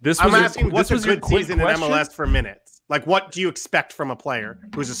asking. I'm asking what's a good season in MLS for minutes? Like, what do you expect from a player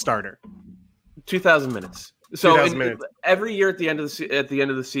who's a starter? 2,000 minutes. So every year at the end of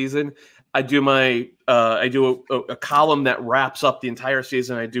the season, I do a column that wraps up the entire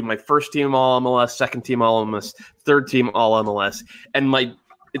season. I do my first team all MLS, second team all MLS, third team all MLS, and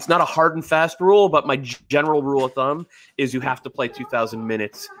it's not a hard and fast rule, but my general rule of thumb is you have to play 2,000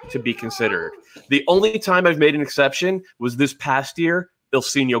 minutes to be considered. The only time I've made an exception was this past year.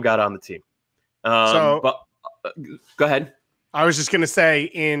 Ilsinho got on the team. But go ahead. I was just going to say,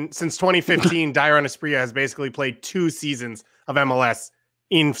 since 2015, Dairon Asprilla has basically played 2 seasons of MLS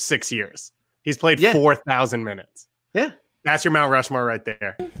in 6 years. He's played 4,000 minutes. Yeah. That's your Mount Rushmore right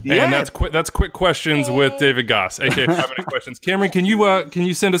there. Yeah. And that's quick questions with David Goss, aka 5-minute questions. Cameron, can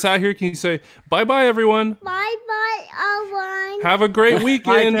you send us out here? Can you say bye everyone? Bye everyone. Have a great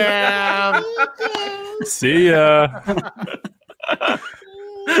weekend. See ya.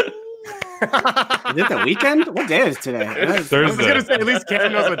 Is it the weekend? What day is today? It's Thursday. I was gonna say at least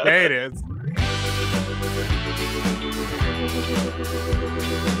Cam knows what day it is.